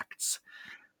artifacts.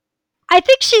 I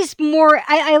think she's more,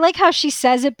 I like how she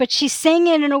says it, but she's saying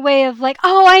it in a way of like,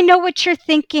 oh, I know what you're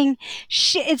thinking.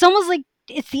 It's almost like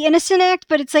it's the innocent act,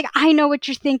 but it's like, I know what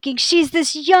you're thinking. She's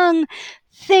this young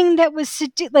thing that was,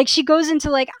 like, she goes into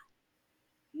like,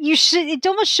 it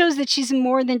almost shows that she's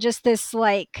more than just this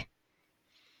like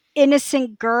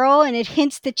innocent girl, and it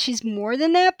hints that she's more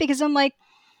than that, because I'm like,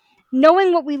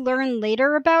 knowing what we learn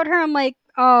later about her, I'm like,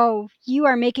 oh, you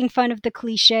are making fun of the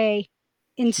cliche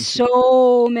in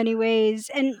so many ways,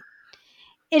 and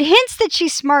it hints that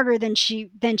she's smarter than she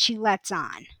lets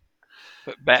on.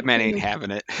 But Batman ain't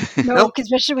having it. No,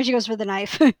 especially when she goes for the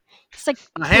knife. It's like,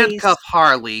 a handcuff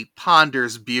Harley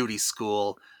ponders beauty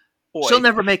school. Oi. She'll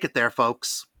never make it there,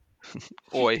 folks.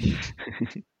 Oi.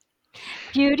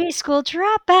 Beauty school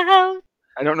dropout.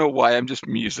 I don't know why, I'm just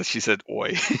amused that she said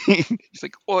oi. She's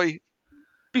like, oi,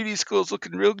 beauty school's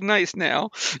looking real nice now.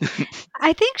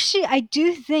 I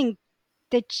do think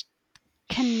that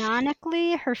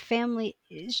canonically her family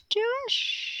is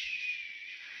Jewish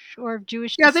or of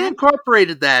Jewish Yeah, descent. they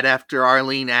incorporated that after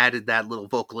Arleen added that little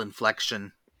vocal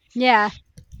inflection. Yeah.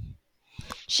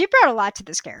 She brought a lot to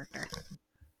this character.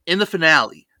 In the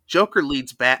finale, Joker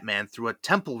leads Batman through a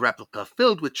temple replica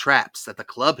filled with traps that the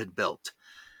club had built.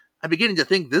 I'm beginning to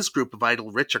think this group of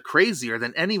idle rich are crazier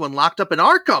than anyone locked up in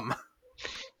Arkham.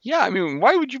 Yeah, I mean,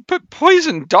 why would you put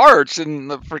poison darts in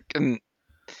the freaking...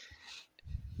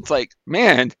 It's like,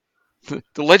 man,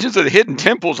 the Legends of the Hidden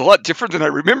Temple is a lot different than I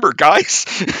remember, guys.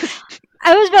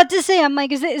 I was about to say, I'm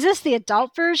like, is this the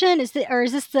adult version? Is this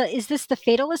the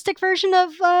fatalistic version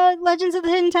of Legends of the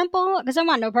Hidden Temple? Because I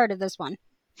want no part of this one.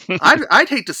 I'd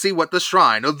hate to see what the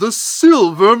Shrine of the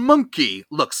Silver Monkey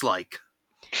looks like.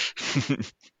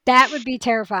 That would be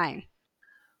terrifying.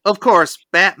 Of course,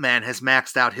 Batman has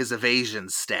maxed out his evasion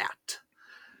stat.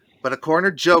 But a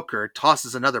cornered Joker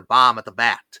tosses another bomb at the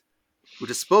Bat, who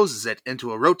disposes it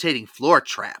into a rotating floor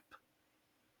trap.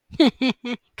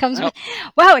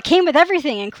 Wow, it came with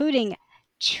everything, including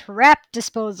trap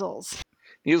disposals.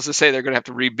 Needless to say, they're going to have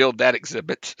to rebuild that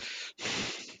exhibit.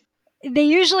 They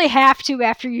usually have to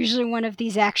after usually one of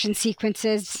these action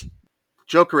sequences.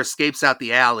 Joker escapes out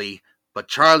the alley, but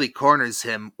Charlie corners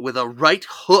him with a right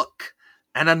hook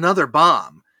and another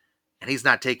bomb, and he's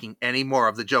not taking any more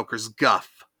of the Joker's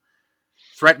guff,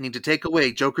 threatening to take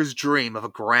away Joker's dream of a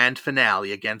grand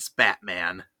finale against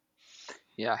Batman.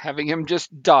 Yeah, having him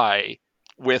just die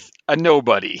with a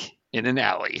nobody in an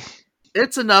alley.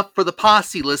 It's enough for the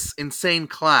posse-less insane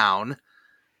clown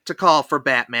to call for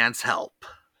Batman's help.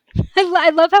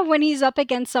 I love how when he's up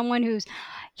against someone who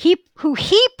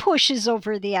he pushes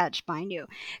over the edge, mind you,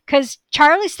 because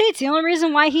Charlie states the only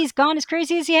reason why he's gone as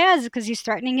crazy as he has is because he's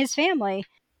threatening his family.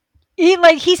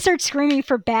 He starts screaming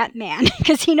for Batman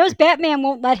because he knows Batman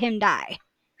won't let him die.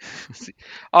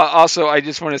 Also, I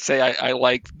just want to say I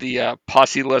like the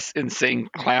posse-less insane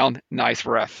clown. Nice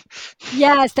ref.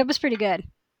 Yes, that was pretty good.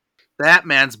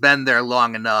 Batman's been there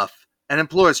long enough and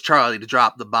implores Charlie to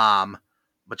drop the bomb,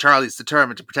 but Charlie's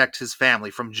determined to protect his family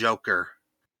from Joker.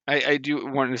 I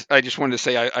just wanted to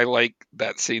say I like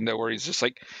that scene though, where he's just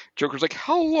like, Joker's like,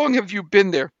 how long have you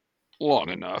been there? Long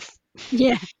enough.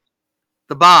 Yeah.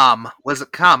 The bomb was a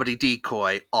comedy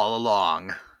decoy all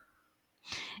along.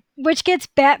 Which gets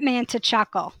Batman to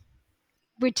chuckle,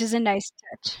 which is a nice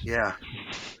touch. Yeah.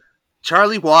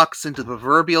 Charlie walks into the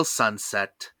proverbial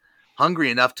sunset, hungry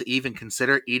enough to even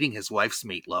consider eating his wife's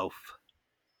meatloaf.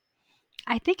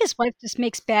 I think his wife just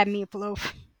makes bad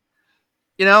meatloaf.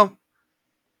 You know,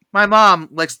 my mom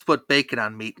likes to put bacon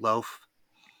on meatloaf.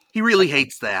 He really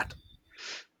hates that.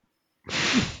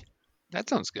 That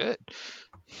sounds good.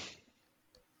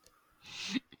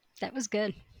 That was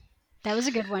good. That was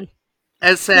a good one.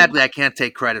 As sadly, I can't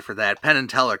take credit for that. Penn and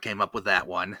Teller came up with that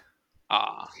one.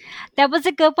 That was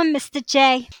a good one, Mr.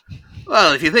 J.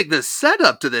 Well, if you think the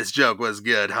setup to this joke was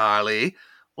good, Harley,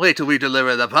 Wait till we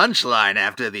deliver the punchline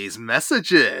after these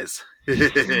messages. We'll be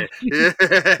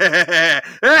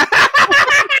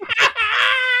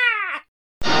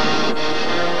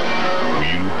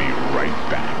right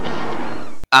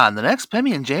back. On the next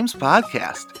Pemmy and James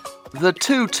podcast, the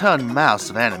 2-ton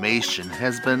mouse of animation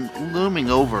has been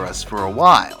looming over us for a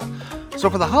while.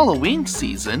 So for the Halloween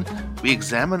season, we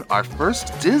examine our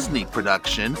first Disney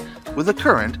production with a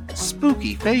current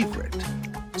spooky favorite.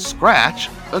 Scratch,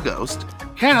 a ghost,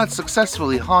 cannot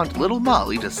successfully haunt little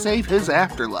Molly to save his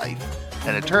afterlife,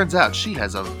 and it turns out she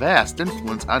has a vast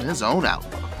influence on his own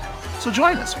outlook. So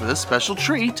join us for this special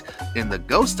treat in The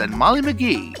Ghost and Molly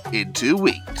McGee in 2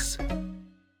 weeks.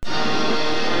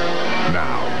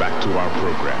 Now, back to our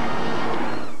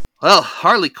program. Well,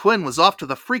 Harley Quinn was off to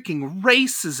the freaking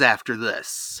races after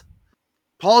this.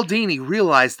 Paul Dini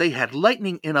realized they had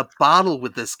lightning in a bottle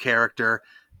with this character,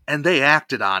 and they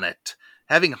acted on it,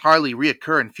 having Harley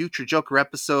reoccur in future Joker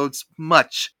episodes,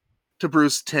 much to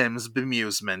Bruce Timm's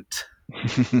bemusement.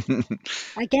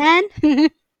 Again?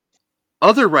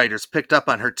 Other writers picked up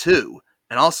on her too,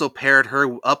 and also paired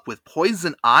her up with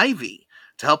Poison Ivy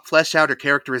to help flesh out her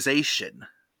characterization.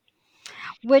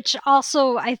 Which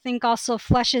also, I think, also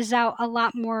fleshes out a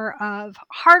lot more of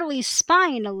Harley's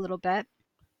spine a little bit.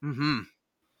 Mm-hmm.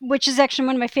 Which is actually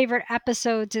one of my favorite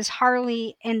episodes, is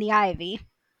Harley and the Ivy.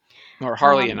 Or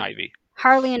Harley and Ivy.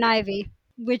 Harley and Ivy,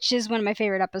 which is one of my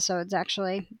favorite episodes,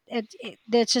 actually.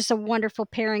 It's just a wonderful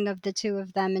pairing of the two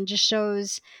of them, and just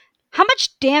shows how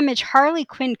much damage Harley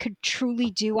Quinn could truly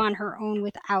do on her own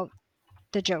without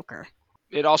the Joker.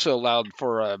 It also allowed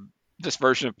for this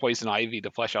version of Poison Ivy to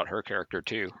flesh out her character,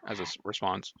 too, as a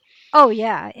response. Oh,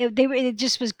 yeah. It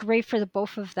just was great for the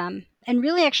both of them. And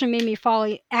really actually made me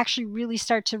really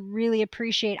start to really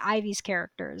appreciate Ivy's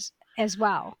characters as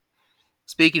well.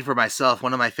 Speaking for myself,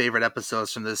 one of my favorite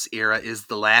episodes from this era is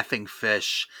The Laughing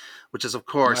Fish, which is, of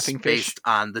course, based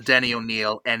on the Denny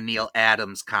O'Neil and Neil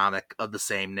Adams comic of the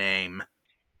same name.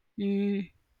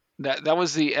 Mm. That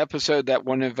was the episode that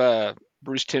one of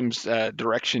Bruce Timm's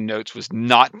direction notes was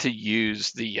not to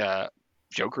use the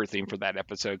Joker theme for that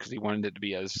episode because he wanted it to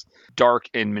be as dark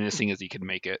and menacing as he could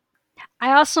make it.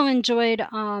 I also enjoyed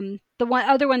the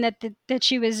other one that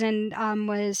she was in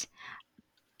was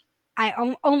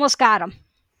I Almost Got Him,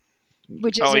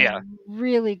 which is a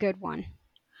really good one.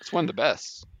 It's one of the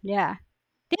best. Yeah.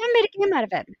 They even made a game out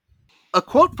of it. A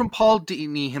quote from Paul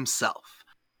Dini himself.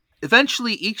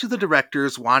 Eventually, each of the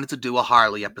directors wanted to do a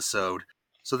Harley episode,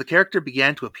 so the character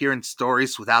began to appear in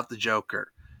stories without the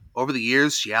Joker. Over the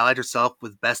years, she allied herself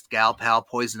with best gal pal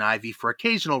Poison Ivy for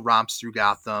occasional romps through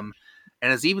Gotham, and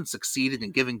has even succeeded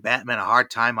in giving Batman a hard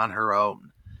time on her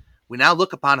own. We now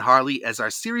look upon Harley as our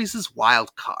series'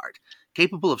 wild card,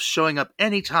 capable of showing up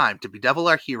any time to bedevil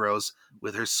our heroes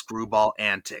with her screwball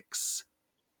antics.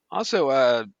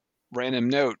 Also, random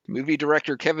note, movie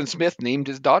director Kevin Smith named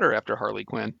his daughter after Harley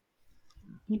Quinn.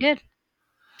 He did.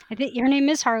 I think her name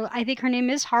is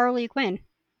Harley Quinn.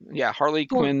 Yeah, Harley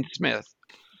Quinn Smith.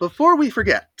 Before we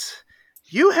forget,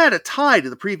 you had a tie to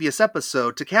the previous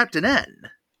episode to Captain N.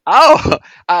 Oh,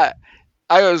 I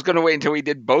was going to wait until we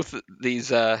did both these,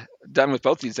 done with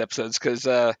both these episodes, because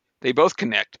they both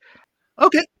connect.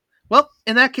 Okay. Well,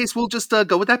 in that case, we'll just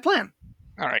go with that plan.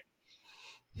 All right.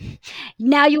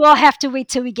 Now you all have to wait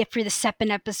till we get through the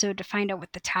second episode to find out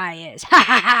what the tie is. Ha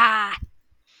ha ha!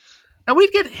 Now,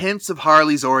 we'd get hints of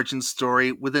Harley's origin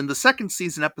story within the second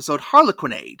season episode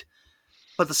Harlequinade,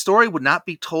 but the story would not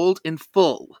be told in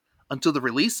full until the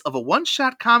release of a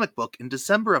one-shot comic book in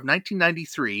December of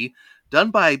 1993,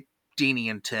 done by Dini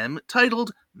and Timm,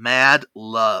 titled Mad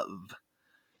Love.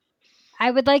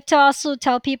 I would like to also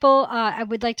tell people, I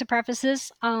would like to preface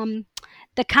this,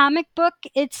 the comic book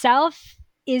itself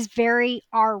is very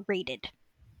R-rated.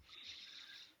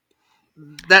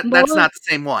 That's not the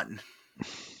same one.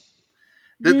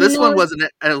 This one wasn't.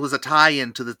 It was a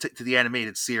tie-in to the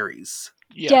animated series.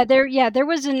 Yeah, there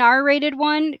was an R-rated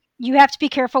one. You have to be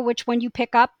careful which one you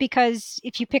pick up, because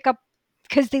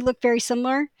because they look very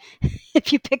similar,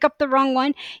 if you pick up the wrong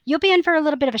one, you'll be in for a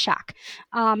little bit of a shock.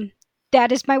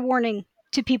 That is my warning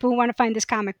to people who want to find this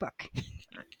comic book.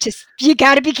 Just, you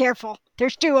got to be careful.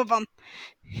 There's 2 of them.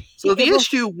 So the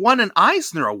issue won an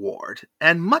Eisner Award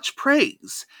and much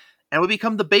praise, and would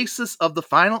become the basis of the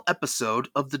final episode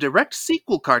of the direct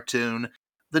sequel cartoon,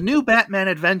 The New Batman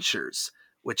Adventures,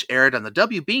 which aired on the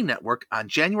WB network on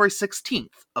January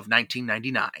 16th of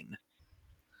 1999.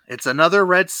 It's another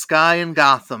red sky in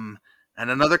Gotham, and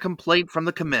another complaint from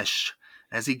the commish,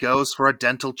 as he goes for a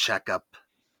dental checkup.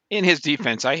 In his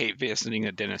defense, I hate visiting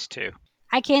a dentist too.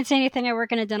 I can't say anything. I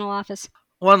work in a dental office.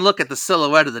 One look at the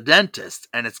silhouette of the dentist,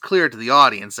 and it's clear to the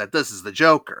audience that this is the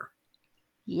Joker.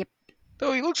 Yep.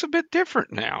 Though he looks a bit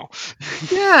different now.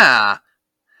 Yeah.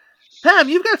 Pam,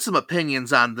 you've got some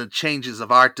opinions on the changes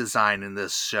of art design in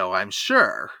this show, I'm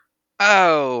sure.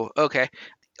 Oh, okay.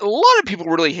 A lot of people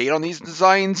really hate on these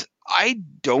designs. I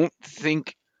don't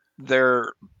think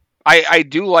they're... I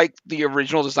do like the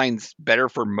original designs better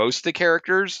for most of the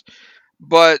characters,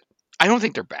 but I don't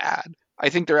think they're bad. I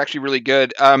think they're actually really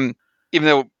good. Even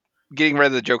though getting rid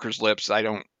of the Joker's lips, I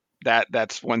don't...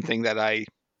 That's one thing that I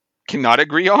cannot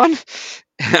agree on.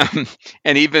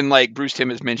 And even like Bruce Timm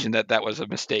has mentioned that was a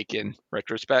mistake in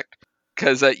retrospect.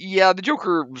 Because, yeah, the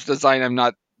Joker's design I'm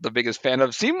not the biggest fan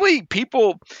of. Seemingly,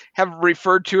 people have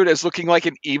referred to it as looking like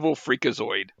an evil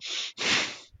freakazoid.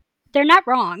 They're not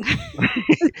wrong.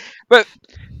 But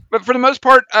for the most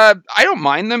part, I don't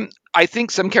mind them. I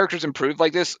think some characters improved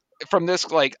like this from this.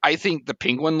 Like, I think the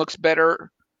Penguin looks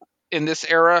better in this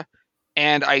era,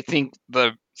 and I think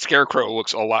the Scarecrow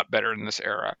looks a lot better in this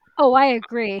era. Oh, I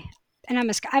agree. And I'm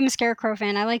a Scarecrow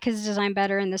fan. I like his design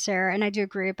better in this era, and I do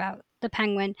agree about the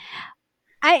Penguin.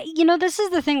 This is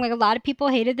the thing. Like, a lot of people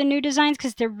hated the new designs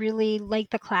because they're really like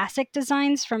the classic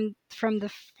designs from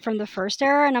the first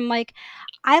era, and I'm like,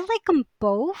 I like them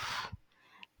both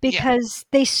because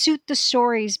they suit the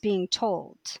stories being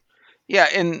told. Yeah,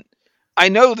 and I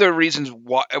know the reasons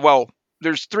why. Well,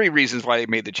 there's 3 reasons why they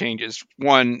made the changes.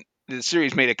 One, the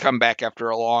series made a comeback after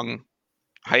a long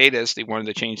hiatus. They wanted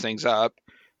to change things up.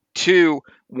 2,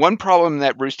 one problem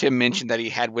that Bruce Timm mentioned that he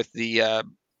had with the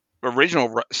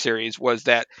original series was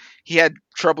that he had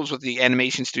troubles with the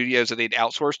animation studios that they'd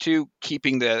outsourced to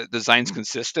keeping the designs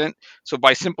consistent. So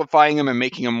by simplifying them and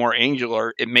making them more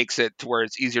angular, it makes it to where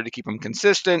it's easier to keep them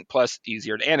consistent, plus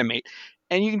easier to animate.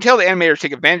 And you can tell the animators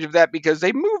take advantage of that because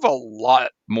they move a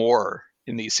lot more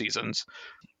in these seasons.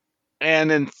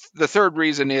 And then the third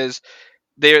reason is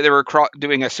they were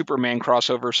doing a Superman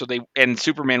crossover, and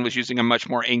Superman was using a much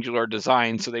more angular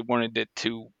design, so they wanted it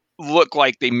to look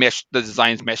like the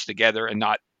designs meshed together and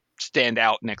not stand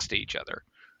out next to each other.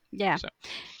 Yeah. So.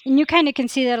 And you kind of can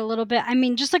see that a little bit. I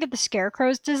mean, just look at the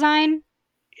Scarecrow's design.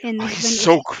 He's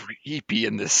so creepy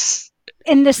in this.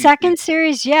 In the second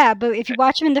series, yeah, but if you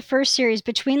watch him in the first series,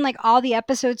 between like all the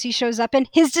episodes he shows up in,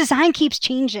 his design keeps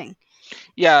changing.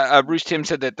 Yeah, Bruce Timm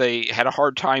said that they had a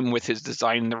hard time with his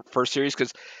design in the first series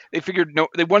because they figured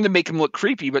they wanted to make him look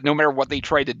creepy, but no matter what they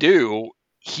tried to do,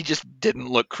 he just didn't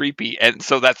look creepy. And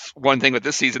so that's one thing with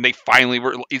this season.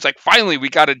 He's like, finally, we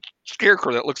got a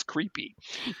Scarecrow that looks creepy.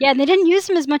 Yeah, and they didn't use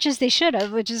him as much as they should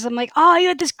have, which is, I'm like, oh, you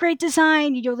had this great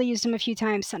design. You only used him a few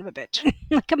times, son of a bitch.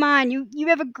 Like, come on, you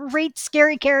have a great,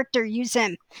 scary character. Use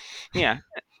him. Yeah.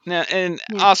 And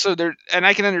also and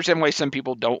I can understand why some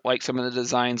people don't like some of the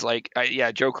designs. Like,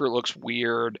 Joker looks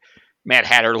weird. Mad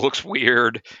Hatter looks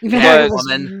weird. Yeah.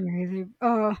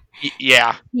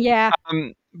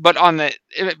 But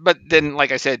then,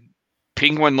 like I said,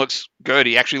 Penguin looks good.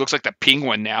 He actually looks like the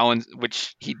Penguin now, and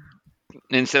which he,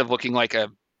 instead of looking like a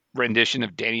rendition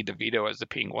of Danny DeVito as the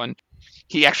Penguin,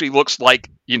 he actually looks like,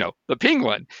 the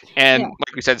Penguin. And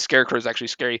like we said, Scarecrow is actually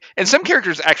scary. And some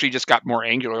characters actually just got more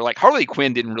angular. Like Harley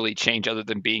Quinn didn't really change other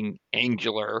than being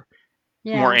angular,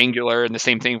 more angular. And the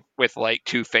same thing with like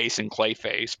Two-Face and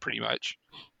Clayface, pretty much.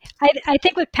 I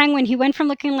think with Penguin, he went from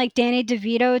looking like Danny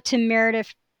DeVito to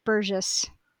Meredith Burgess.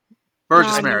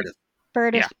 Meredith.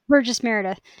 Burgess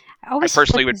Meredith. I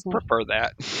personally would prefer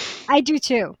that. I do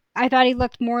too. I thought he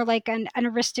looked more like an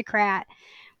aristocrat,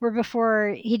 where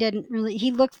before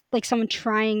he looked like someone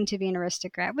trying to be an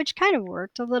aristocrat, which kind of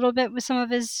worked a little bit with some of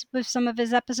his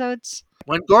episodes.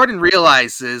 When Gordon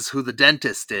realizes who the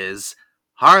dentist is,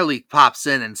 Harley pops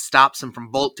in and stops him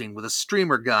from bolting with a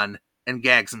streamer gun and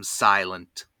gags him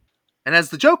silent. And as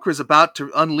the Joker is about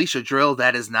to unleash a drill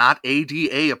that is not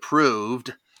ADA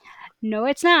approved... No,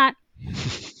 it's not.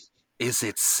 Is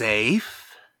it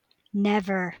safe?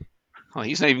 Never. Well,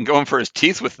 he's not even going for his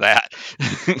teeth with that.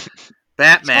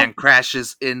 Batman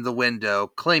crashes in the window,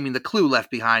 claiming the clue left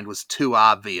behind was too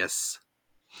obvious.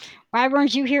 Why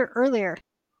weren't you here earlier?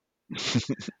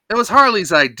 It was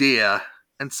Harley's idea,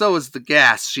 and so is the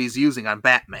gas she's using on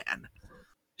Batman.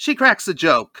 She cracks a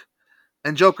joke,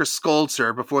 and Joker scolds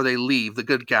her before they leave the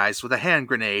good guys with a hand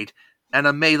grenade and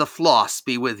a "May the floss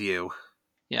be with you."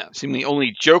 Yeah, seemingly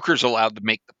only Joker's allowed to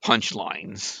make the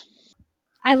punchlines.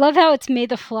 I love how it's "May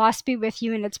the floss be with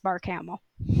you" and it's Mark Hamill.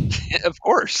 Of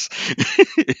course.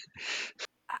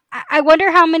 I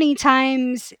wonder how many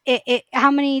times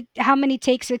how many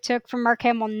takes it took for Mark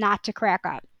Hamill not to crack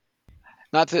up.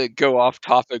 Not to go off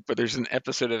topic, but there's an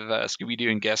episode of Scooby-Doo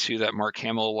and Guess Who that Mark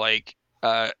Hamill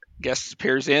guest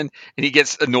appears in, and he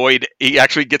gets annoyed. He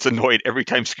actually gets annoyed every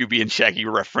time Scooby and Shaggy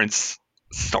reference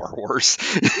Star Wars.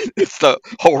 It's the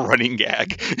whole running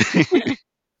gag.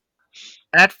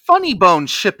 At Funny Bone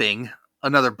Shipping,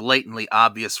 another blatantly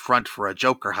obvious front for a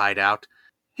Joker hideout,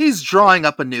 he's drawing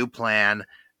up a new plan,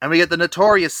 and we get the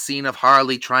notorious scene of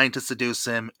Harley trying to seduce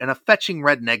him in a fetching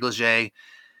red negligee,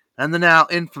 and the now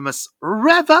infamous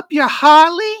 "Rev up your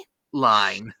Harley"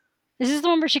 line. Is this the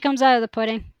one where she comes out of the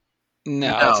pudding?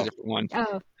 No, No. that's a different one.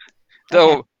 Oh.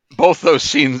 Though Okay. both those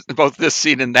scenes, both this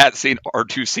scene and that scene, are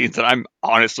two scenes that I'm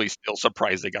honestly still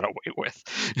surprised they got away with.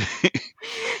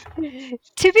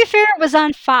 To be fair, it was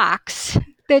on Fox.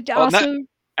 That also,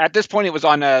 At this point, it was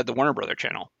on the Warner Brother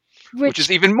channel, which is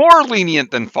which even more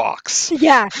lenient than Fox.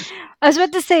 yeah, I was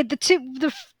about to say the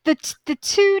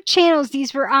two channels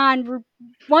these were on were,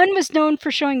 one was known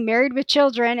for showing Married with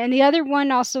Children, and the other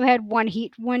one also had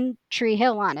One Tree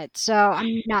Hill on it. So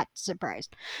I'm not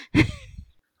surprised.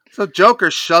 So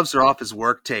Joker shoves her off his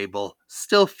work table,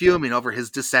 still fuming over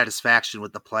his dissatisfaction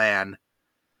with the plan.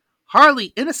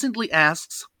 Harley innocently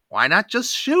asks, why not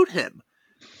just shoot him?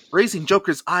 Raising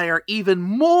Joker's ire even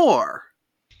more.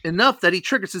 Enough that he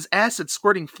triggers his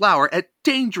acid-squirting flower at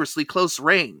dangerously close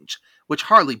range, which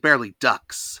Harley barely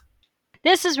ducks.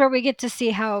 This is where we get to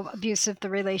see how abusive the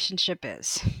relationship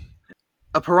is.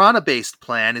 A piranha-based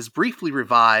plan is briefly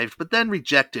revived, but then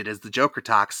rejected as the Joker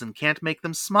toxin can't make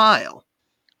them smile.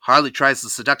 Harley tries the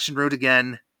seduction route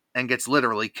again, and gets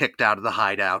literally kicked out of the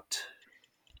hideout.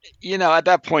 You know, at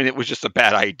that point, it was just a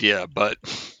bad idea, but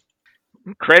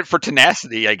credit for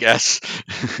tenacity, I guess.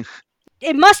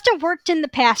 It must have worked in the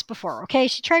past before, okay?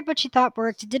 She tried what she thought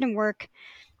worked. It didn't work.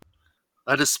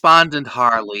 A despondent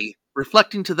Harley,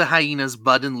 reflecting to the hyenas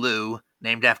Bud and Lou,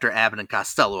 named after Abbott and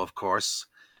Costello, of course.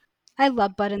 I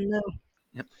love Bud and Lou.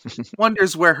 Yep.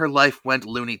 Wonders where her life went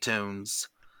Looney Tunes.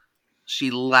 She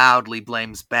loudly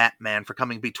blames Batman for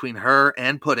coming between her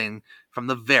and Pudding from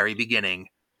the very beginning.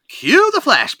 Cue the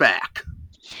flashback!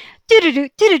 Do-do-do,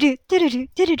 do-do-do, do-do-do,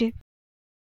 do-do-do.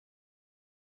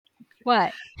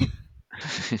 What?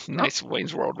 Nice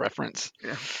Wayne's World reference.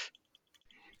 Yeah.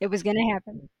 It was going to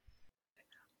happen.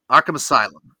 Arkham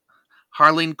Asylum.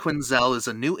 Harleen Quinzel is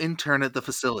a new intern at the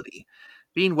facility,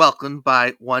 being welcomed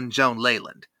by one Joan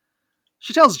Leyland.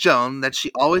 She tells Joan that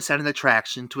she always had an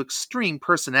attraction to extreme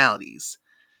personalities.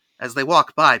 As they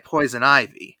walk by Poison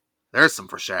Ivy, there's some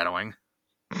foreshadowing.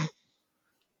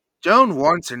 Joan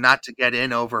warns her not to get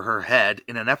in over her head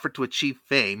in an effort to achieve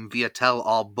fame via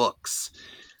tell-all books,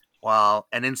 while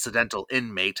an incidental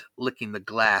inmate licking the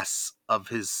glass of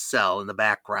his cell in the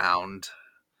background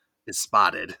is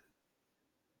spotted.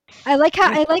 I like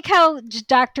how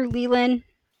Dr. Leland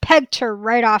pegged her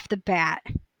right off the bat.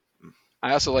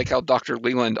 I also like how Dr.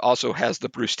 Leland also has the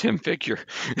Bruce Timm figure.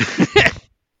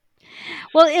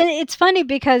 Well, it's funny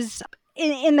because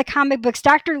in the comic books,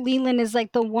 Dr. Leland is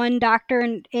like the one doctor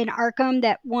in Arkham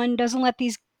that, one, doesn't let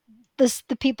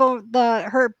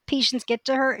her patients get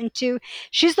to her, and two,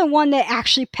 she's the one that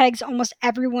actually pegs almost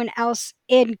everyone else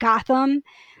in Gotham,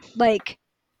 like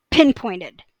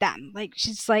pinpointed them. Like,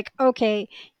 she's like, okay,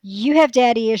 you have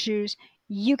daddy issues,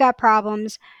 you got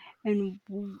problems, and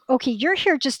okay, you're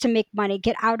here just to make money.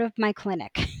 Get out of my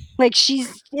clinic. Like,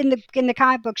 she's in the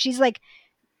comic book, she's like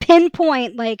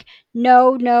pinpoint, like,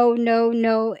 no,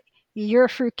 you're a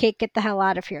fruitcake, get the hell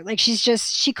out of here. Like,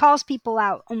 she calls people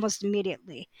out almost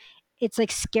immediately. It's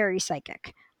like scary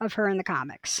psychic of her in the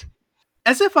comics.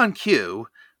 As if on cue,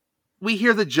 we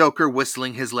hear the Joker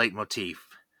whistling his leitmotif.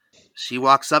 She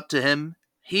walks up to him,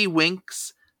 he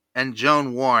winks, and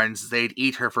Joan warns they'd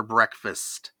eat her for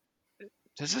breakfast.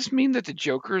 Does this mean that the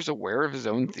Joker is aware of his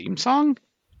own theme song?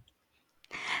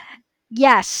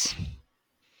 Yes,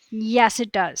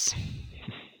 it does.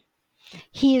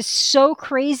 He is so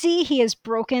crazy, he has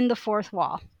broken the fourth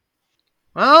wall.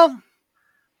 Well,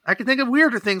 I can think of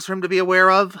weirder things for him to be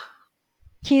aware of.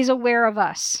 He's aware of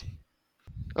us.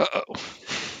 Uh-oh.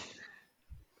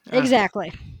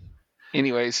 Exactly.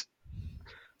 Anyways.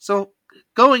 So,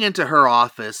 going into her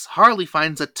office, Harley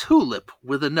finds a tulip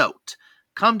with a note.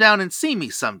 Come down and see me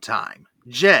sometime.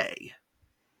 Jay.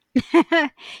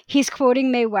 He's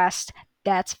quoting Mae West.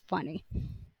 That's funny.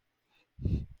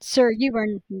 Sir, you are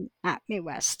not Mae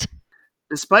West.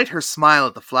 Despite her smile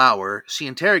at the flower, she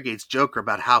interrogates Joker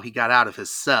about how he got out of his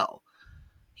cell.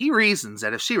 He reasons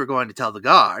that if she were going to tell the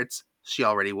guards, she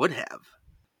already would have.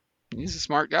 He's a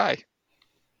smart guy.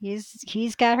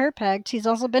 He's got her pegged. He's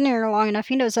also been here long enough.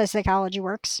 He knows how psychology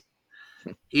works.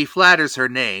 He flatters her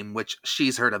name, which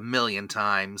she's heard 1,000,000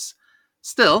 times.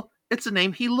 Still, it's a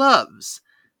name he loves,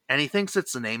 and he thinks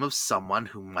it's the name of someone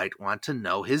who might want to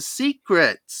know his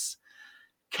secrets.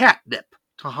 Catnip,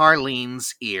 to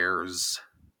Harleen's ears.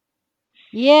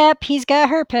 Yep, he's got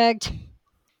her pegged.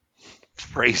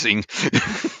 Phrasing.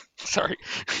 Sorry.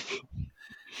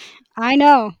 I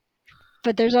know,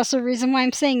 but there's also a reason why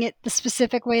I'm saying it the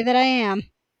specific way that I am.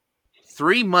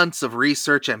 3 months of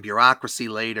research and bureaucracy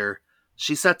later,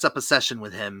 she sets up a session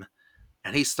with him,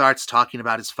 and he starts talking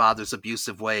about his father's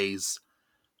abusive ways.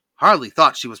 Harley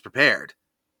thought she was prepared,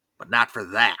 but not for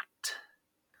that.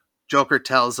 Joker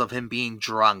tells of him being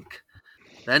drunk,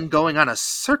 then going on a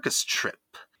circus trip.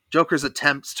 Joker's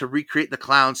attempts to recreate the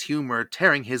clown's humor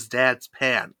tearing his dad's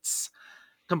pants,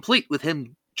 complete with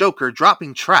him, Joker,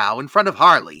 dropping trow in front of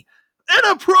Harley.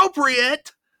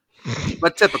 Inappropriate!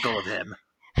 But typical of him.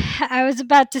 I was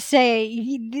about to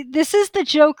say, this is the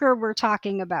Joker we're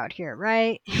talking about here,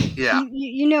 right? Yeah.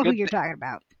 You know who you're talking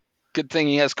about. Good thing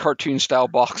he has cartoon-style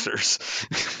boxers.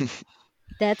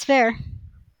 That's fair.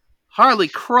 Harley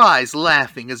cries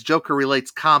laughing as Joker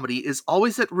relates comedy is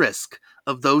always at risk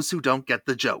of those who don't get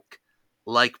the joke.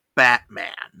 Like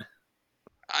Batman.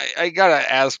 I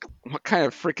gotta ask, what kind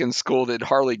of freaking school did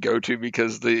Harley go to?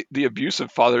 Because the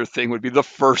abusive father thing would be the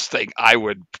first thing I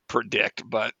would predict,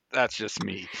 but that's just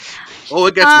me. Oh,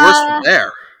 it gets worse from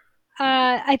there.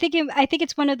 I think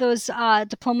it's one of those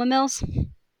diploma mills.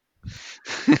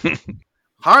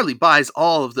 Harley buys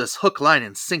all of this hook, line,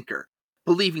 and sinker,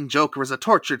 believing Joker is a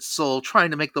tortured soul trying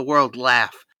to make the world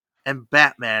laugh, and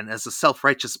Batman as a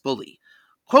self-righteous bully.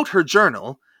 Quote her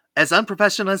journal, "As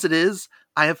unprofessional as it is,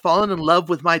 I have fallen in love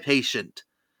with my patient."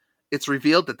 It's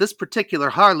revealed that this particular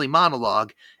Harley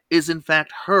monologue is in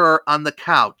fact her on the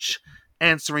couch,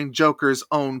 answering Joker's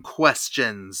own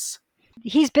questions.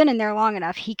 He's been in there long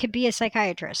enough. He could be a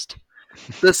psychiatrist.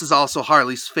 This is also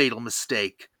Harley's fatal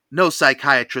mistake. No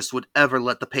psychiatrist would ever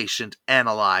let the patient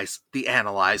analyze the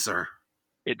analyzer.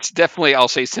 It's definitely, I'll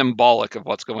say, symbolic of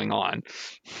what's going on.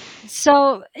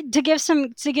 So to give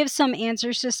some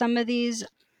answers to some of these,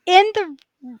 in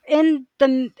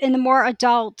the more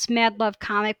adult Mad Love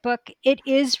comic book, it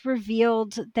is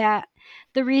revealed that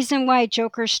the reason why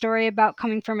Joker's story about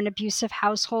coming from an abusive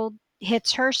household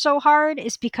hits her so hard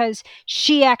is because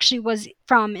she actually was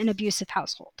from an abusive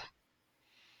household.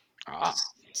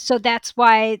 So that's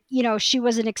why, she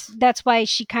wasn't, that's why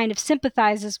she kind of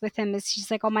sympathizes with him, is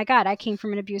she's like, oh my God, I came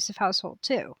from an abusive household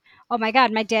too. Oh my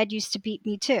God, my dad used to beat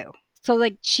me too. So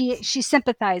like she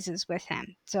sympathizes with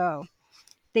him. So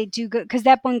they do good, because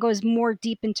that one goes more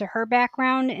deep into her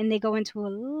background, and they go into a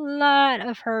lot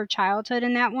of her childhood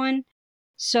in that one.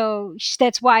 So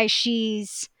that's why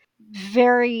she's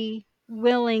very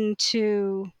willing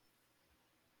to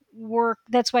work.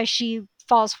 That's why she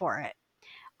falls for it.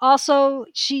 Also,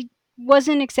 she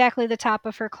wasn't exactly the top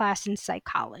of her class in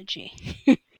psychology.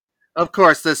 Of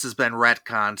course, this has been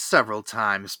retconned several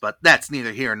times, but that's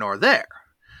neither here nor there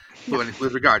with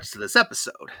regards to this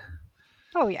episode.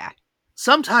 Oh, yeah.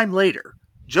 Sometime later,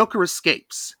 Joker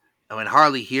escapes, and when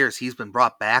Harley hears he's been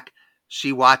brought back,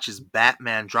 she watches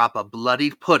Batman drop a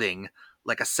bloodied pudding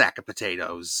like a sack of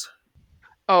potatoes.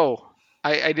 Oh,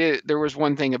 I did. There was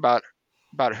one thing about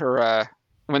her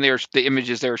when the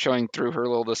images they were showing through her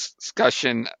little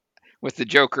discussion with the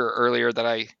Joker earlier that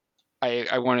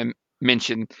I want to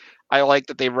mention. I like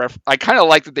that I kind of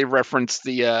like that they referenced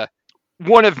the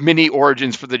one of many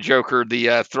origins for the Joker.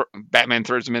 The Batman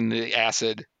throws him in the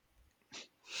acid.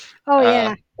 Oh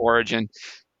yeah. Origin,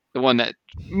 the one that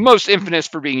most infamous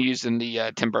for being used in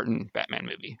the Tim Burton Batman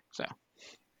movie. So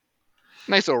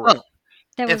nice little role.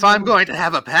 Well, if I'm going to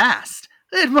have a past,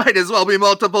 it might as well be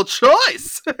multiple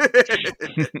choice.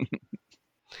 It's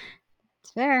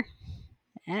fair.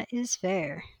 That is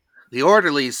fair. The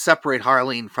orderlies separate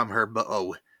Harleen from her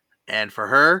beau, and for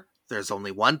her, there's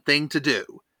only one thing to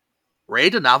do.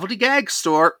 Raid a novelty gag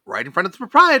store right in front of the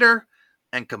proprietor,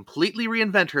 and completely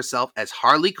reinvent herself as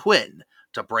Harley Quinn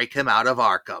to break him out of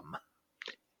Arkham.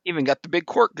 Even got the big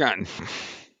cork gun.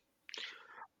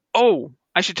 Oh,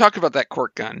 I should talk about that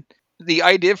cork gun. The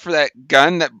idea for that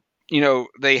gun that,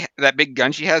 that big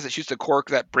gun she has that shoots a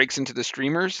cork that breaks into the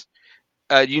streamers.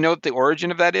 Do you know what the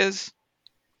origin of that is?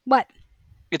 What?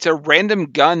 It's a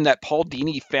random gun that Paul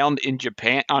Dini found in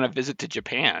Japan on a visit to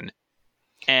Japan.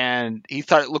 And he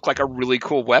thought it looked like a really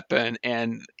cool weapon,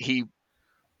 and he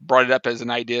brought it up as an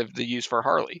idea to use for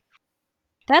Harley.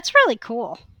 That's really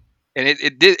cool. And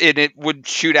it would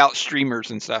shoot out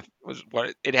streamers and stuff. Was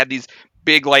what it had, these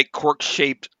big like cork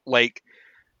shaped like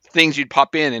things you'd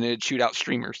pop in, and it'd shoot out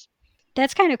streamers.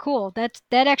 That's kind of cool. That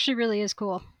actually really is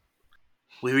cool.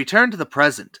 We return to the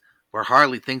present, where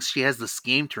Harley thinks she has the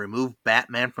scheme to remove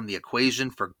Batman from the equation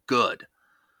for good.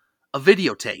 A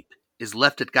videotape is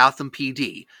left at Gotham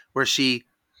PD, where she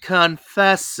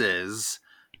confesses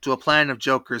to a plan of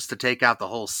Joker's to take out the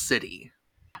whole city.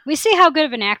 We see how good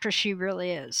of an actress she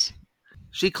really is.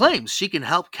 She claims she can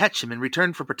help catch him in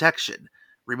return for protection,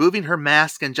 removing her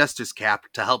mask and jester's cap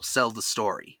to help sell the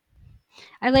story.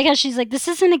 I like how she's like, this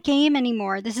isn't a game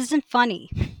anymore. This isn't funny.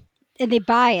 And they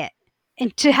buy it.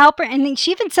 And to help her, and then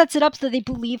she even sets it up so they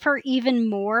believe her even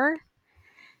more,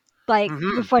 like,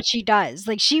 with what she does.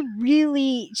 Like,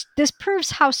 this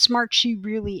proves how smart she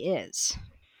really is.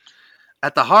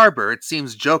 At the harbor, it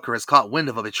seems Joker has caught wind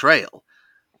of a betrayal,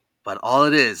 but all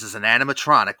it is an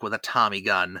animatronic with a Tommy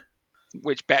gun.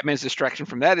 Which Batman's distraction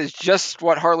from that is just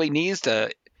what Harley needs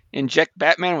to inject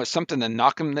Batman with something to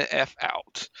knock him the F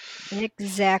out.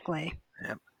 Exactly.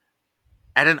 Yep.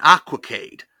 At an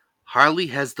aquacade, Harley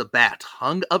has the bat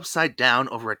hung upside down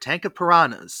over a tank of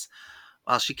piranhas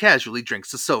while she casually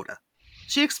drinks a soda.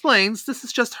 She explains this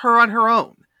is just her on her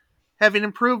own, having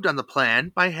improved on the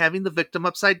plan by having the victim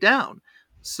upside down,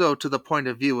 so to the point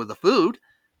of view of the food,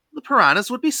 the piranhas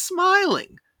would be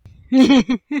smiling.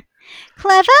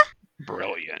 Clever?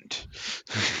 Brilliant.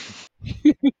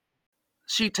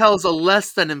 She tells a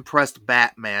less than impressed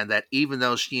Batman that even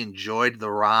though she enjoyed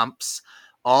the romps,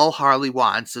 all Harley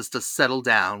wants is to settle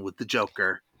down with the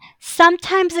Joker.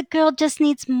 Sometimes a girl just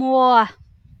needs more.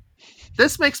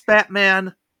 This makes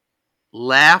Batman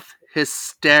laugh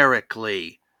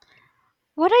hysterically.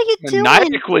 What are you doing?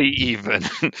 Maniacally, even.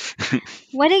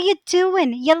 What are you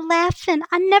doing? You're laughing.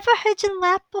 I never heard you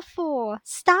laugh before.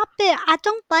 Stop it. I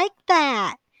don't like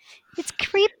that. It's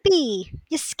creepy.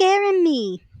 You're scaring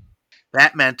me.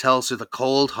 Batman tells her the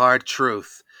cold, hard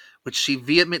truth, which she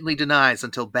vehemently denies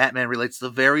until Batman relates the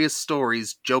various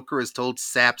stories Joker has told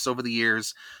saps over the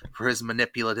years for his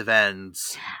manipulative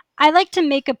ends. I like to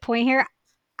make a point here.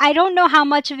 I don't know how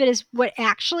much of it is what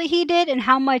actually he did and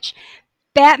how much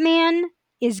Batman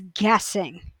is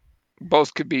guessing.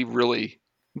 Both could be really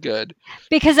good.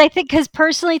 Because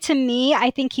personally to me,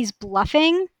 I think he's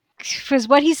bluffing. Because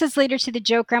what he says later to the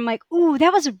Joker, I'm like, ooh,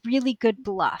 that was a really good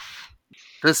bluff.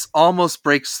 This almost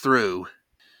breaks through.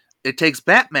 It takes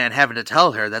Batman having to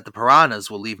tell her that the piranhas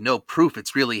will leave no proof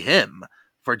it's really him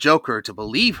for Joker to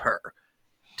believe her,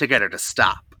 to get her to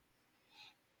stop.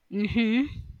 Mm-hmm.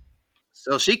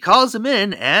 So she calls him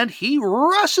in, and he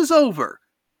rushes over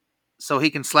so he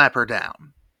can slap her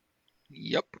down.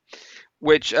 Yep.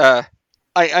 Which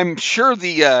I'm sure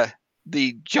the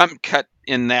jump cut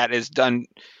in that is done,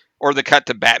 or the cut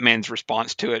to Batman's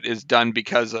response to it is done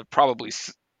because of probably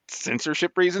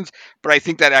censorship reasons, but I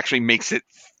think that actually makes it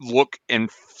look and,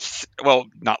 well,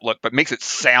 not look, but makes it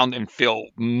sound and feel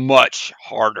much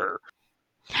harder.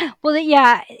 Well,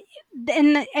 yeah,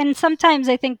 and sometimes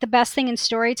I think the best thing in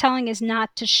storytelling is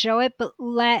not to show it, but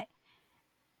let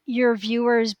your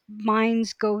viewers'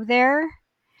 minds go there,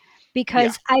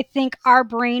 because I think our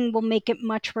brain will make it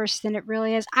much worse than it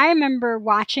really is. I remember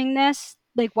watching this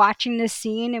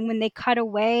scene, and when they cut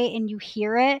away and you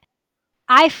hear it,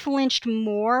 I flinched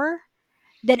more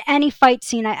than any fight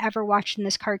scene I ever watched in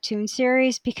this cartoon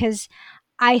series, because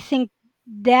I think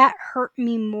that hurt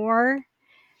me more,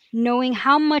 knowing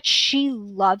how much she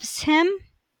loves him.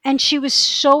 And she was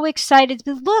so excited to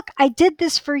be, look, I did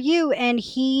this for you. And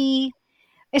he,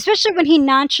 especially when he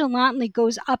nonchalantly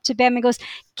goes up to Batman and goes,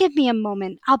 give me a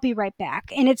moment, I'll be right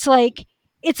back. And it's like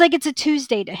it's a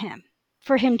Tuesday to him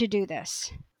for him to do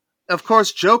this. Of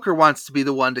course, Joker wants to be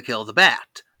the one to kill the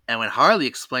bat. And when Harley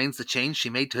explains the change she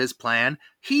made to his plan,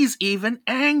 he's even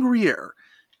angrier.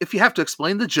 If you have to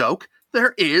explain the joke,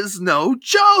 there is no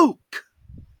joke.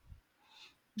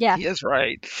 Yeah. He is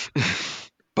right.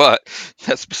 But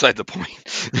that's beside the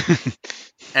point.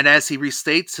 And as he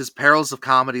restates his perils of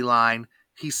comedy line,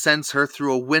 he sends her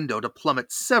through a window to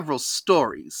plummet several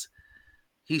stories.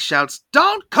 He shouts,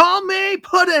 "Don't call me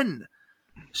Puddin!"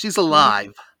 She's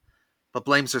alive, but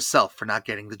blames herself for not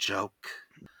getting the joke.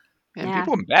 And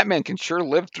people in Batman can sure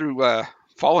live through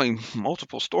following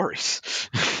multiple stories.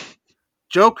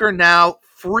 Joker now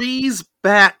frees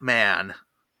Batman.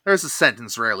 There's a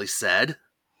sentence rarely said.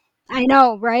 I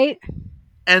know, right?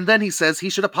 And then he says he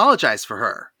should apologize for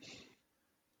her.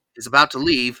 He's about to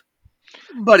leave,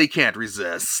 but he can't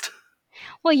resist.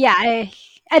 Well, yeah.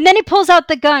 And then he pulls out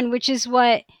the gun, which is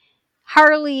what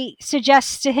Harley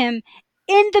suggests to him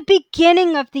in the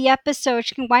beginning of the episode.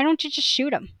 Why don't you just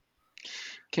shoot him?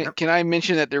 Can I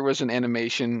mention that there was an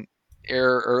animation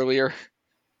error earlier?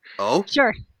 Oh?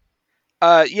 Sure.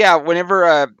 Yeah,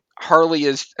 whenever Harley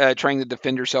is trying to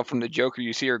defend herself from the Joker,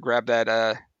 you see her grab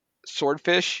that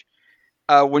swordfish.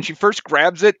 When she first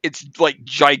grabs it, it's like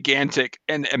gigantic,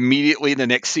 and immediately in the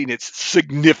next scene, it's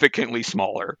significantly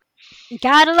smaller.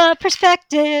 Gotta love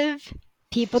perspective.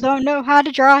 People don't know how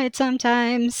to draw it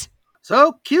sometimes.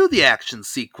 So, cue the action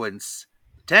sequence.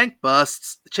 The tank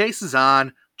busts, the chase is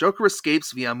on, Joker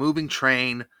escapes via a moving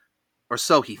train, or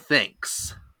so he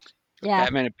thinks. Yeah.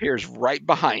 Batman appears right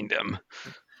behind him.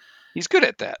 He's good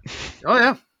at that. Oh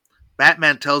yeah.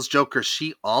 Batman tells Joker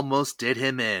she almost did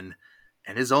him in,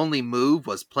 and his only move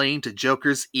was playing to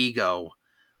Joker's ego.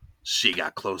 She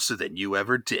got closer than you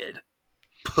ever did.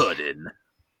 Puddin'.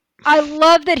 I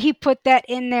love that he put that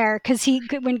in there because you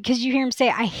hear him say,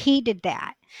 "I hated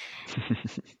that,"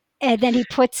 and then he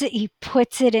puts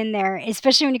it in there,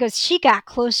 especially when he goes, "She got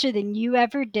closer than you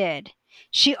ever did.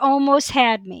 She almost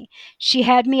had me. She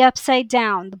had me upside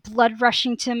down, the blood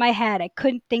rushing to my head. I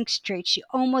couldn't think straight. She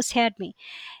almost had me."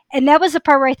 And that was the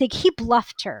part where I think he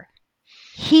bluffed her.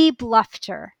 He bluffed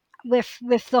her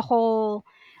with the whole,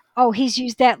 oh, he's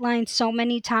used that line so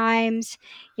many times.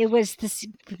 It was this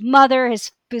mother,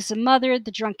 his abusive mother,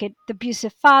 the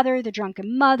abusive father, the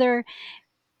drunken mother.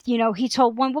 He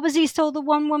told the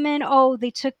one woman, oh,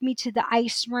 they took me to the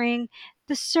ice ring,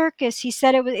 the circus. He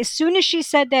said it was, as soon as she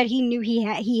said that, he knew he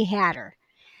had her.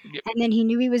 Yep. And then he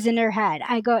knew he was in her head.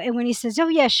 And when he says, oh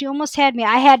yeah, she almost had me,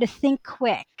 I had to think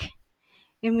quick.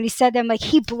 And when he said that, I'm like,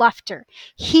 he bluffed her.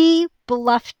 He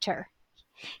bluffed her.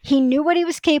 He knew what he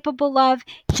was capable of.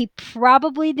 He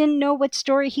probably didn't know what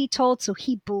story he told, so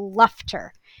he bluffed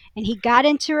her. And he got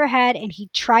into her head and he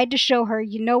tried to show her,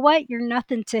 you know what? You're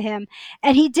nothing to him.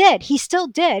 And he did. He still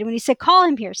did. When he said, call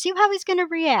him here, see how he's going to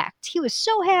react. He was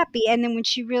so happy. And then when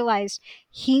she realized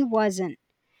he wasn't,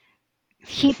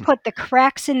 he put the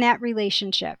cracks in that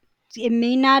relationship. It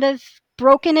may not have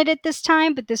broken it at this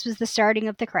time, but this was the starting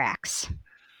of the cracks.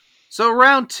 So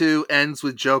round 2 ends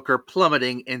with Joker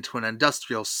plummeting into an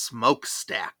industrial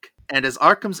smokestack. And as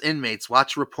Arkham's inmates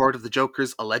watch a report of the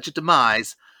Joker's alleged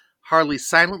demise, Harley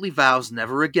silently vows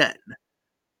never again,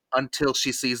 until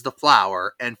she sees the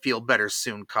flower and feel better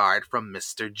soon card from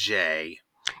Mr. J.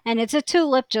 And it's a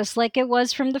tulip just like it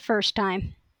was from the first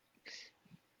time.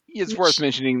 It's worth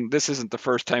mentioning this isn't the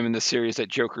first time in the series that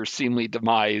Joker seemingly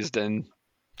demised and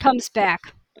comes back.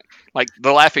 Like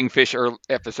the Laughing Fish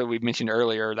episode we mentioned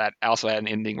earlier, that also had an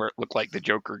ending where it looked like the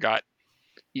Joker got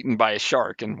eaten by a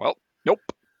shark, and well, nope.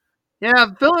 Yeah,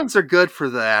 villains are good for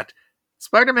that.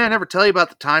 Spider-Man ever tell you about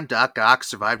the time Doc Ock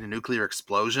survived a nuclear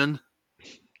explosion?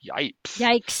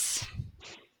 Yikes.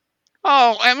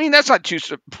 Oh, I mean, that's not too...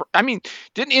 I mean,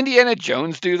 didn't Indiana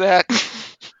Jones do that?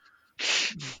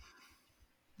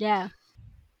 Yeah.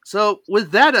 So,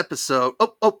 with that episode...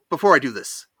 Oh, before I do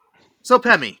this. So,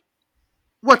 Pemmy,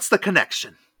 what's the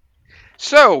connection?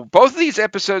 So, both of these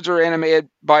episodes are animated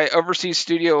by overseas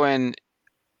studio in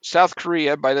South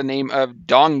Korea by the name of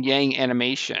Dong Yang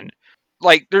Animation.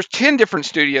 Like, there's 10 different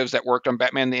studios that worked on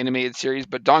Batman the Animated Series,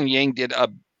 but Dong Yang did a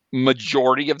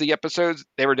majority of the episodes.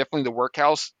 They were definitely the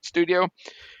workhouse studio.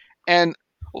 And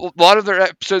a lot of their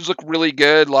episodes look really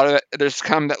good. A lot of there's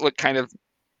some that look kind of,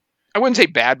 I wouldn't say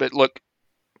bad, but look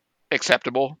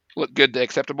acceptable. Look good to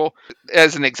acceptable.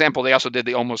 As an example, they also did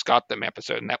the Almost Got Them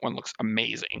episode, and that one looks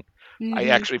amazing. Mm-hmm. I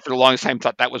actually, for the longest time,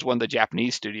 thought that was one of the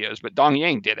Japanese studios, but Dong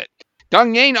Yang did it.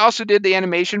 Dong Yang also did the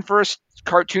animation for a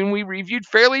cartoon we reviewed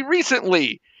fairly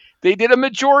recently. They did a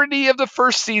majority of the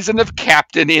first season of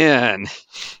Captain N.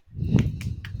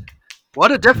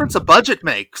 What a difference a budget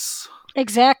makes.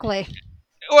 Exactly.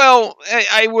 Well,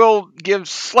 I will give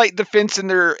slight defense in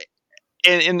their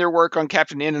work on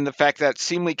Captain N and the fact that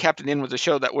seemingly Captain N was a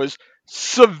show that was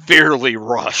severely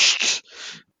rushed.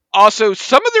 Also,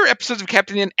 some of their episodes of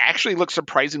Captain N actually look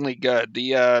surprisingly good.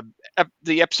 The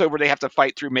episode where they have to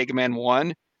fight through Mega Man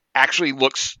 1 actually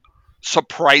looks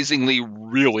surprisingly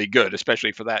really good,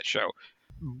 especially for that show.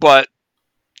 But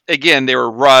again, they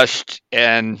were rushed,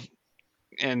 and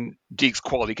Deke's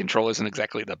quality control isn't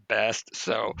exactly the best.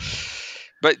 So,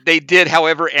 but they did,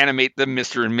 however, animate the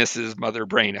Mr. and Mrs. Mother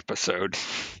Brain episode.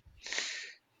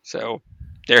 So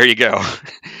there you go.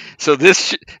 So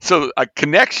a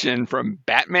connection from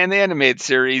Batman the Animated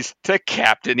Series to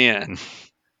Captain N.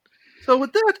 So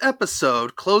with that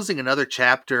episode closing another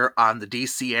chapter on the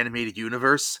DC animated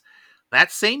universe,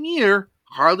 that same year,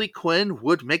 Harley Quinn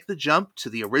would make the jump to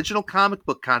the original comic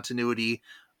book continuity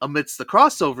amidst the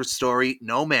crossover story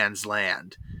No Man's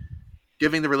Land,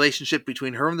 giving the relationship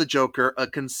between her and the Joker a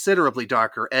considerably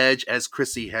darker edge, as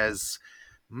Krissi has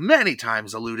many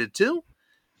times alluded to,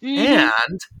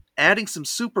 and adding some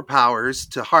superpowers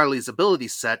to Harley's ability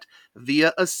set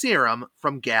via a serum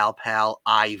from gal pal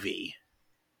Ivy.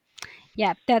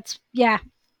 Yeah,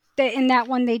 in that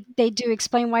one, they do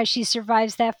explain why she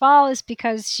survives that fall is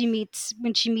because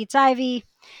when she meets Ivy,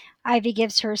 Ivy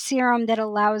gives her a serum that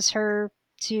allows her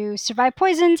to survive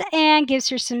poisons and gives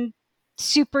her some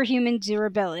superhuman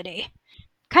durability.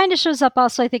 kind of shows up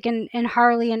also, I think, in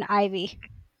Harley and Ivy.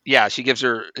 Yeah, she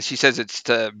says it's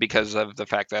because of the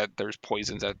fact that there's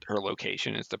poisons at her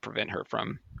location. It's to prevent her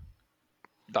from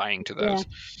dying to those.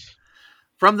 Yeah.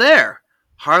 From there,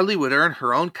 Harley would earn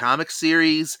her own comic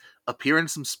series, appear in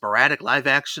some sporadic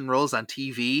live-action roles on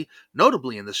TV,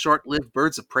 notably in the short-lived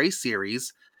Birds of Prey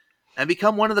series, and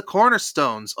become one of the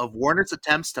cornerstones of Warner's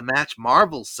attempts to match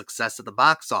Marvel's success at the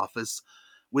box office,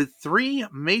 with 3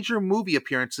 major movie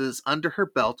appearances under her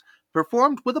belt,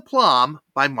 performed with aplomb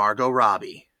by Margot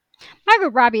Robbie. Margot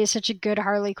Robbie is such a good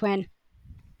Harley Quinn.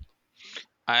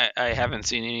 I haven't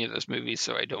seen any of those movies,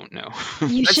 so I don't know.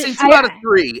 You I've should. seen 2 out of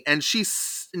 3, and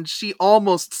she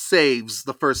almost saves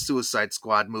the first Suicide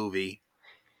Squad movie.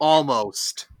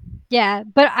 Almost. Yeah,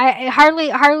 but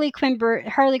Harley Quinn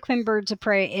Birds of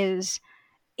Prey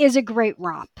is a great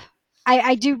romp.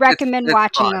 I do recommend it's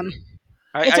watching fun. them.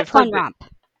 I've a fun heard romp.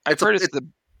 I've heard it's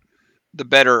the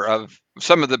better of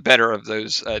some of the better of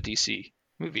those DC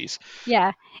movies.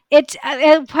 Yeah, it's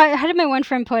how did my one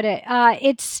friend put it?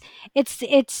 It's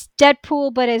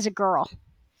Deadpool, but as a girl.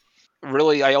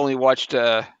 Really, I only watched.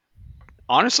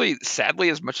 Honestly, sadly,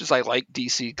 as much as I like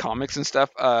DC comics and stuff,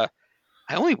 I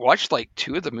only watched like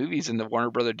 2 of the movies in the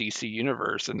Warner Brother DC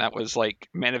universe, and that was like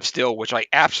Man of Steel, which I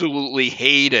absolutely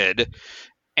hated,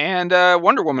 and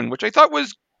Wonder Woman, which I thought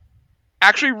was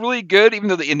actually really good, even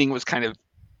though the ending was kind of,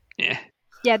 eh.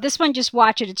 Yeah, this one, just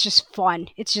watch it. It's just fun.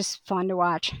 It's just fun to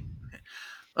watch.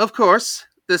 Of course,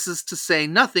 this is to say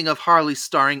nothing of Harley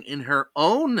starring in her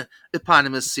own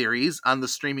eponymous series on the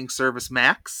streaming service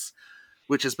Max,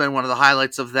 which has been one of the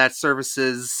highlights of that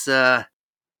service's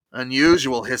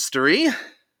unusual history.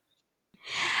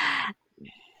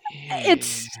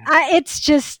 It's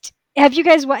just. Have you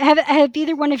guys have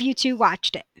either one of you two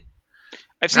watched it?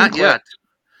 I've seen Not yet,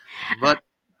 but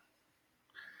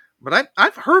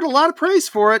I've heard a lot of praise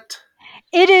for it.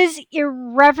 It is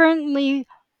irreverently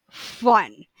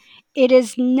fun. It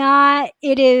is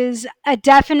a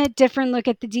definite different look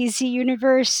at the DC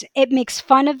universe. It makes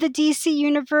fun of the DC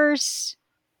universe.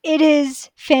 It is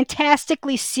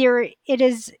fantastically serious. It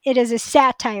is a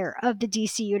satire of the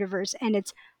DC universe, and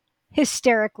it's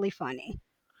hysterically funny.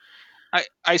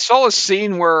 I saw a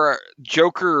scene where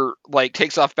Joker like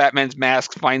takes off Batman's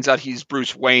mask, finds out he's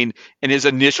Bruce Wayne, and his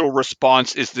initial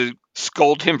response is to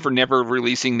scold him for never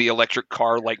releasing the electric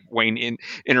car like Wayne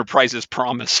Enterprises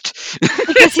promised.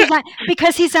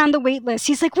 because he's on the wait list.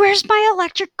 He's like, "Where's my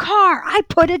electric car? I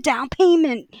put a down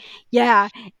payment." Yeah,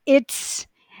 it's.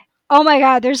 Oh my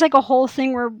God, there's like a whole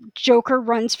thing where Joker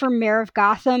runs for mayor of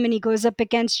Gotham and he goes up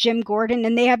against Jim Gordon,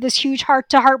 and they have this huge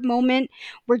heart-to-heart moment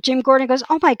where Jim Gordon goes,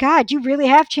 "Oh my God, you really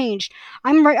have changed.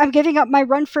 I'm giving up my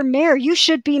run for mayor. You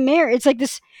should be mayor." It's like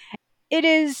this. It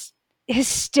is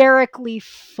hysterically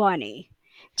funny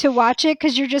to watch it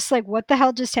because you're just like, what the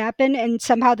hell just happened? And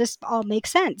somehow this all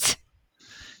makes sense.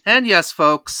 And yes,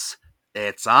 folks,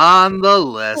 it's on the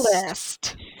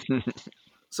list.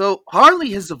 So,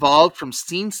 Harley has evolved from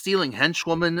scene-stealing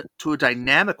henchwoman to a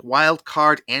dynamic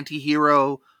wild-card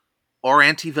anti-hero, or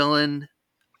anti-villain,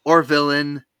 or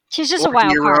villain. She's just a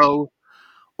wild card.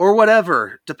 Or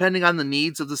whatever, depending on the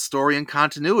needs of the story and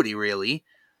continuity, really.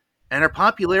 And her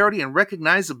popularity and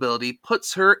recognizability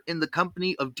puts her in the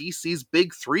company of DC's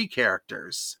big 3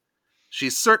 characters.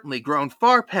 She's certainly grown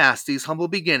far past these humble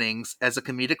beginnings as a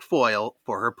comedic foil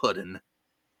for her puddin.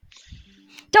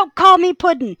 Don't call me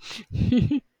Puddin.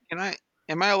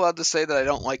 Am I allowed to say that I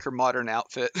don't like her modern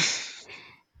outfit?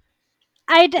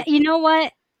 You know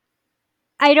what?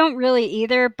 I don't really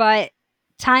either, but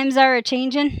times are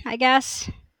a-changing, I guess.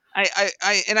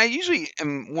 I usually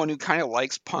am one who kind of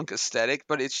likes punk aesthetic,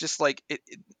 but it's just like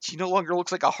she no longer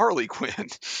looks like a Harley Quinn.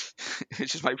 It's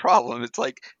just my problem. It's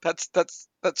like that's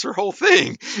her whole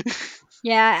thing.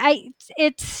 Yeah,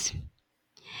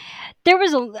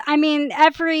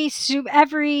 every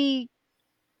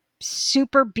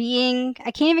super being,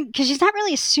 I can't even, because she's not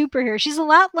really a superhero. She's a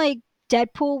lot like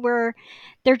Deadpool, where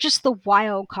they're just the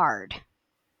wild card.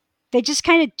 They just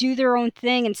kind of do their own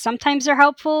thing, and sometimes they're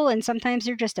helpful, and sometimes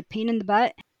they're just a pain in the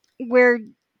butt. Where,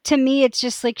 to me, it's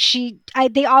just like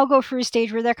they all go through a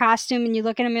stage where their costume, and you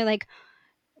look at them, and you're like,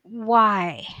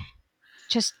 why?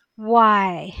 Just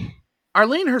why?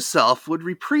 Arleen herself would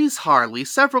reprise Harley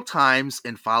several times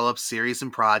in follow-up series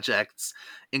and projects,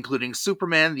 including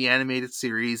Superman the Animated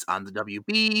Series on the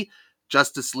WB,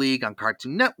 Justice League on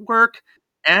Cartoon Network,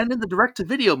 and in the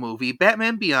direct-to-video movie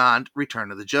Batman Beyond: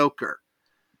 Return of the Joker.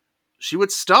 She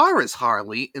would star as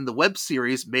Harley in the web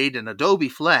series made in Adobe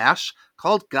Flash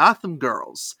called Gotham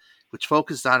Girls, which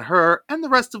focused on her and the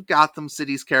rest of Gotham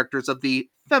City's characters of the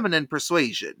feminine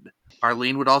persuasion.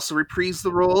 Arleen would also reprise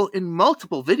the role in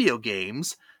multiple video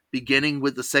games, beginning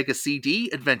with the Sega CD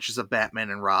Adventures of Batman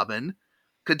and Robin,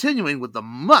 continuing with the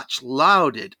much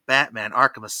lauded Batman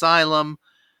Arkham Asylum,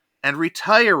 and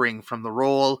retiring from the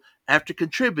role after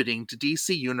contributing to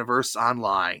DC Universe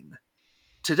Online.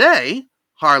 Today,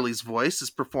 Harley's voice is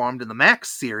performed in the Max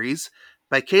series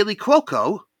by Kaylee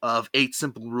Cuoco of 8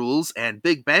 Simple Rules and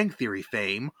Big Bang Theory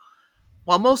fame,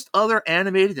 while most other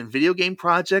animated and video game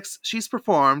projects she's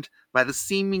performed by the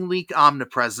seemingly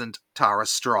omnipresent Tara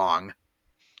Strong.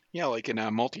 Yeah, like in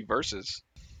Multiverses.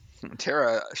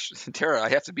 Tara, I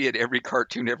have to be at every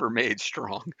cartoon ever made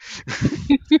strong.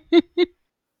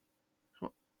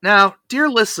 Now, dear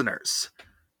listeners,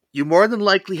 you more than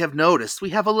likely have noticed we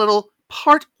have a little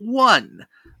Part 1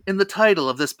 in the title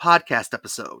of this podcast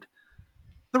episode.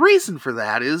 The reason for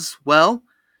that is, well,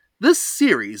 this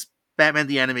series, Batman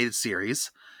the Animated Series,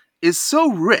 is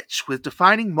so rich with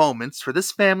defining moments for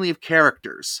this family of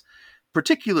characters,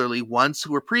 particularly ones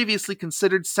who were previously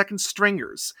considered second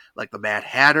stringers, like the Mad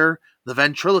Hatter, the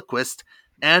Ventriloquist,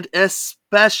 and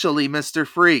especially Mr.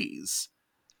 Freeze.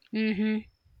 Mm-hmm.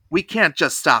 We can't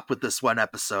just stop with this one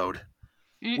episode.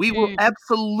 We will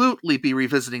absolutely be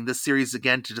revisiting this series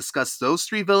again to discuss those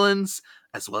 3 villains,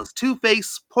 as well as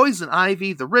Two-Face, Poison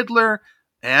Ivy, the Riddler,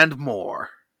 and more.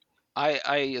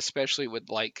 I especially would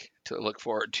like to look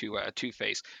forward to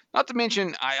Two-Face. Not to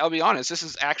mention, I'll be honest, this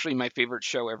is actually my favorite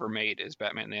show ever made, is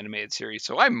Batman the Animated Series,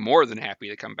 so I'm more than happy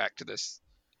to come back to this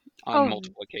on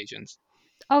multiple occasions.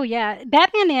 Oh, yeah.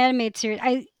 Batman the Animated Series,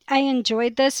 I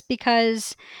enjoyed this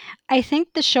because I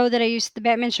think the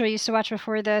Batman show I used to watch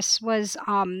before this was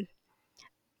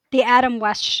the Adam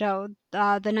West show, the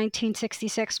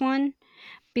 1966 one,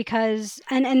 because,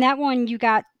 and that one you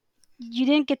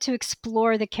didn't get to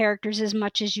explore the characters as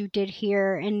much as you did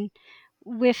here, and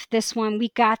with this one we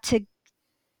got to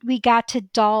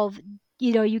delve,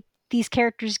 these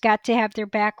characters got to have their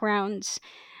backgrounds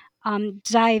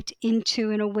dived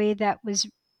into in a way that was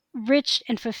rich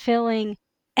and fulfilling.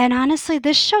 And honestly,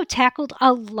 this show tackled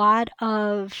a lot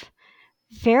of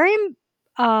very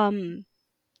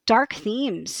dark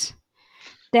themes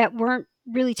that weren't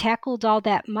really tackled all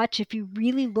that much. If you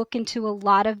really look into a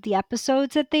lot of the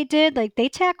episodes that they did, like they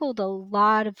tackled a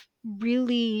lot of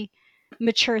really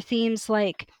mature themes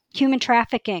like human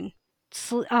trafficking.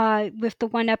 With the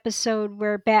one episode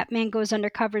where Batman goes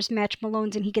undercover as Match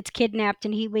Malone's and he gets kidnapped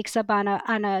and he wakes up on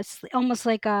a almost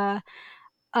like a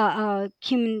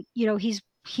human,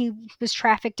 he was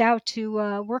trafficked out to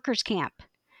a workers camp.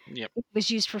 Yep. It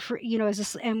was used for free,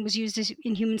 and was used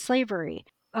in human slavery.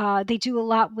 They do a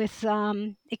lot with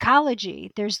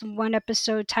ecology. There's one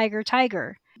episode,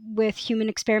 Tiger, with human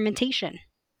experimentation,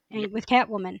 and with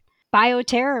Catwoman.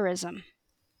 Bioterrorism,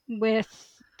 with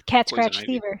cat scratch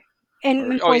fever,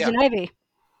 and Poison Ivy.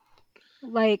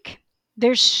 Like,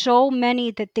 there's so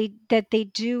many that they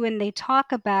do and they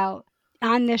talk about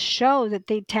on this show that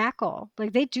they tackle.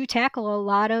 Like, they do tackle a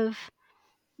lot of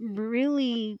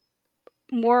really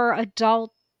more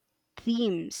adult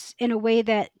themes in a way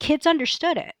that kids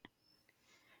understood it.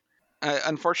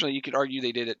 Unfortunately, you could argue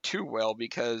they did it too well,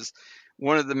 because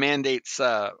one of the mandates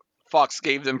Fox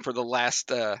gave them for the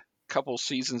last couple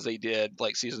seasons they did,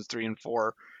 like seasons 3 and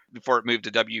 4, before it moved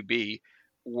to WB,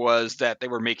 was that they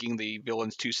were making the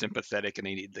villains too sympathetic and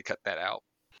they needed to cut that out.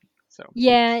 So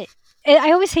yeah,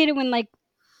 I always hate it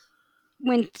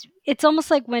when it's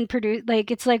almost like when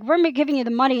it's like, we're giving you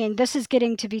the money and this is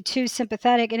getting to be too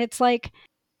sympathetic, and it's like,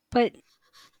 but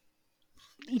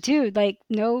dude, like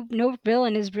no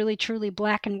villain is really truly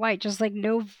black and white, just like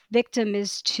no victim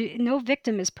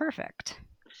is perfect.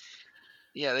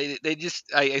 Yeah, they just,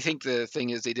 I think the thing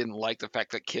is they didn't like the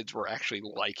fact that kids were actually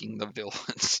liking the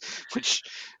villains, which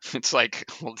it's like,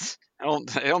 well, I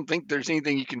don't think there's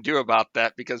anything you can do about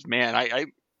that, because man, I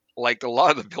liked a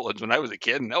lot of the villains when I was a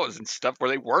kid, and that was in stuff where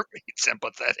they weren't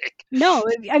sympathetic. No,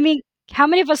 I mean, how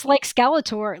many of us like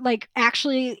Skeletor, like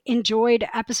actually enjoyed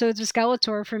episodes of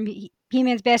Skeletor from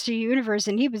He-Man's Master Universe,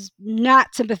 and he was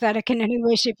not sympathetic in any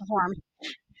way, shape, or form.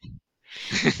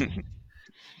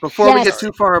 Before we get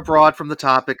too far abroad from the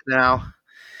topic now,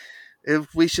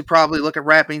 if we should probably look at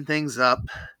wrapping things up.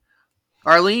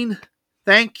 Arleen,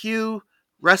 thank you,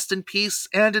 rest in peace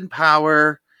and in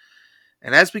power.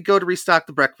 And as we go to restock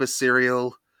the breakfast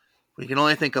cereal, we can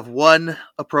only think of one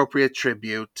appropriate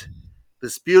tribute.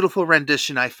 This beautiful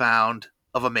rendition I found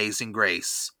of Amazing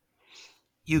Grace.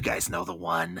 You guys know the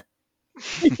one.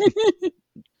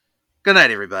 Good night,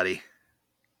 everybody.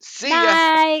 See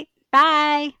ya.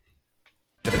 Bye.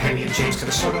 The Pemmy and James to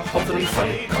the sort of hopefully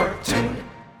funny cartoon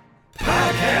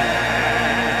podcast.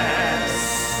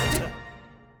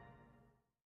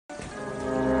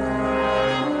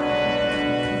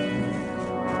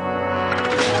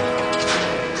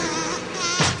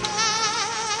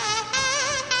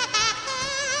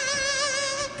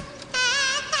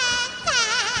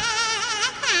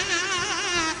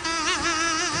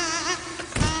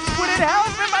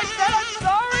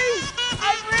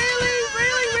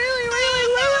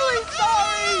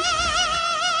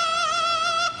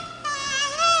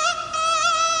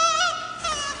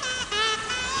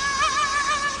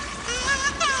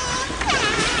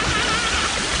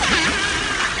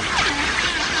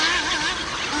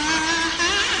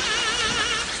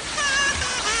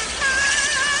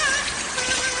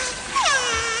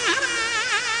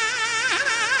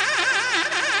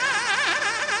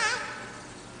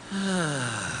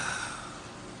 Well,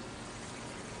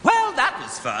 that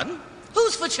was fun.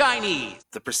 Who's for Chinese?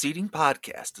 The preceding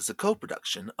podcast is a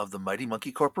co-production of the Mighty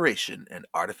Monkey Corporation and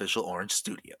Artificial Orange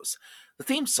Studios. The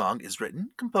theme song is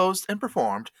written, composed, and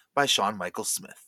performed by Shawn Michael Smith.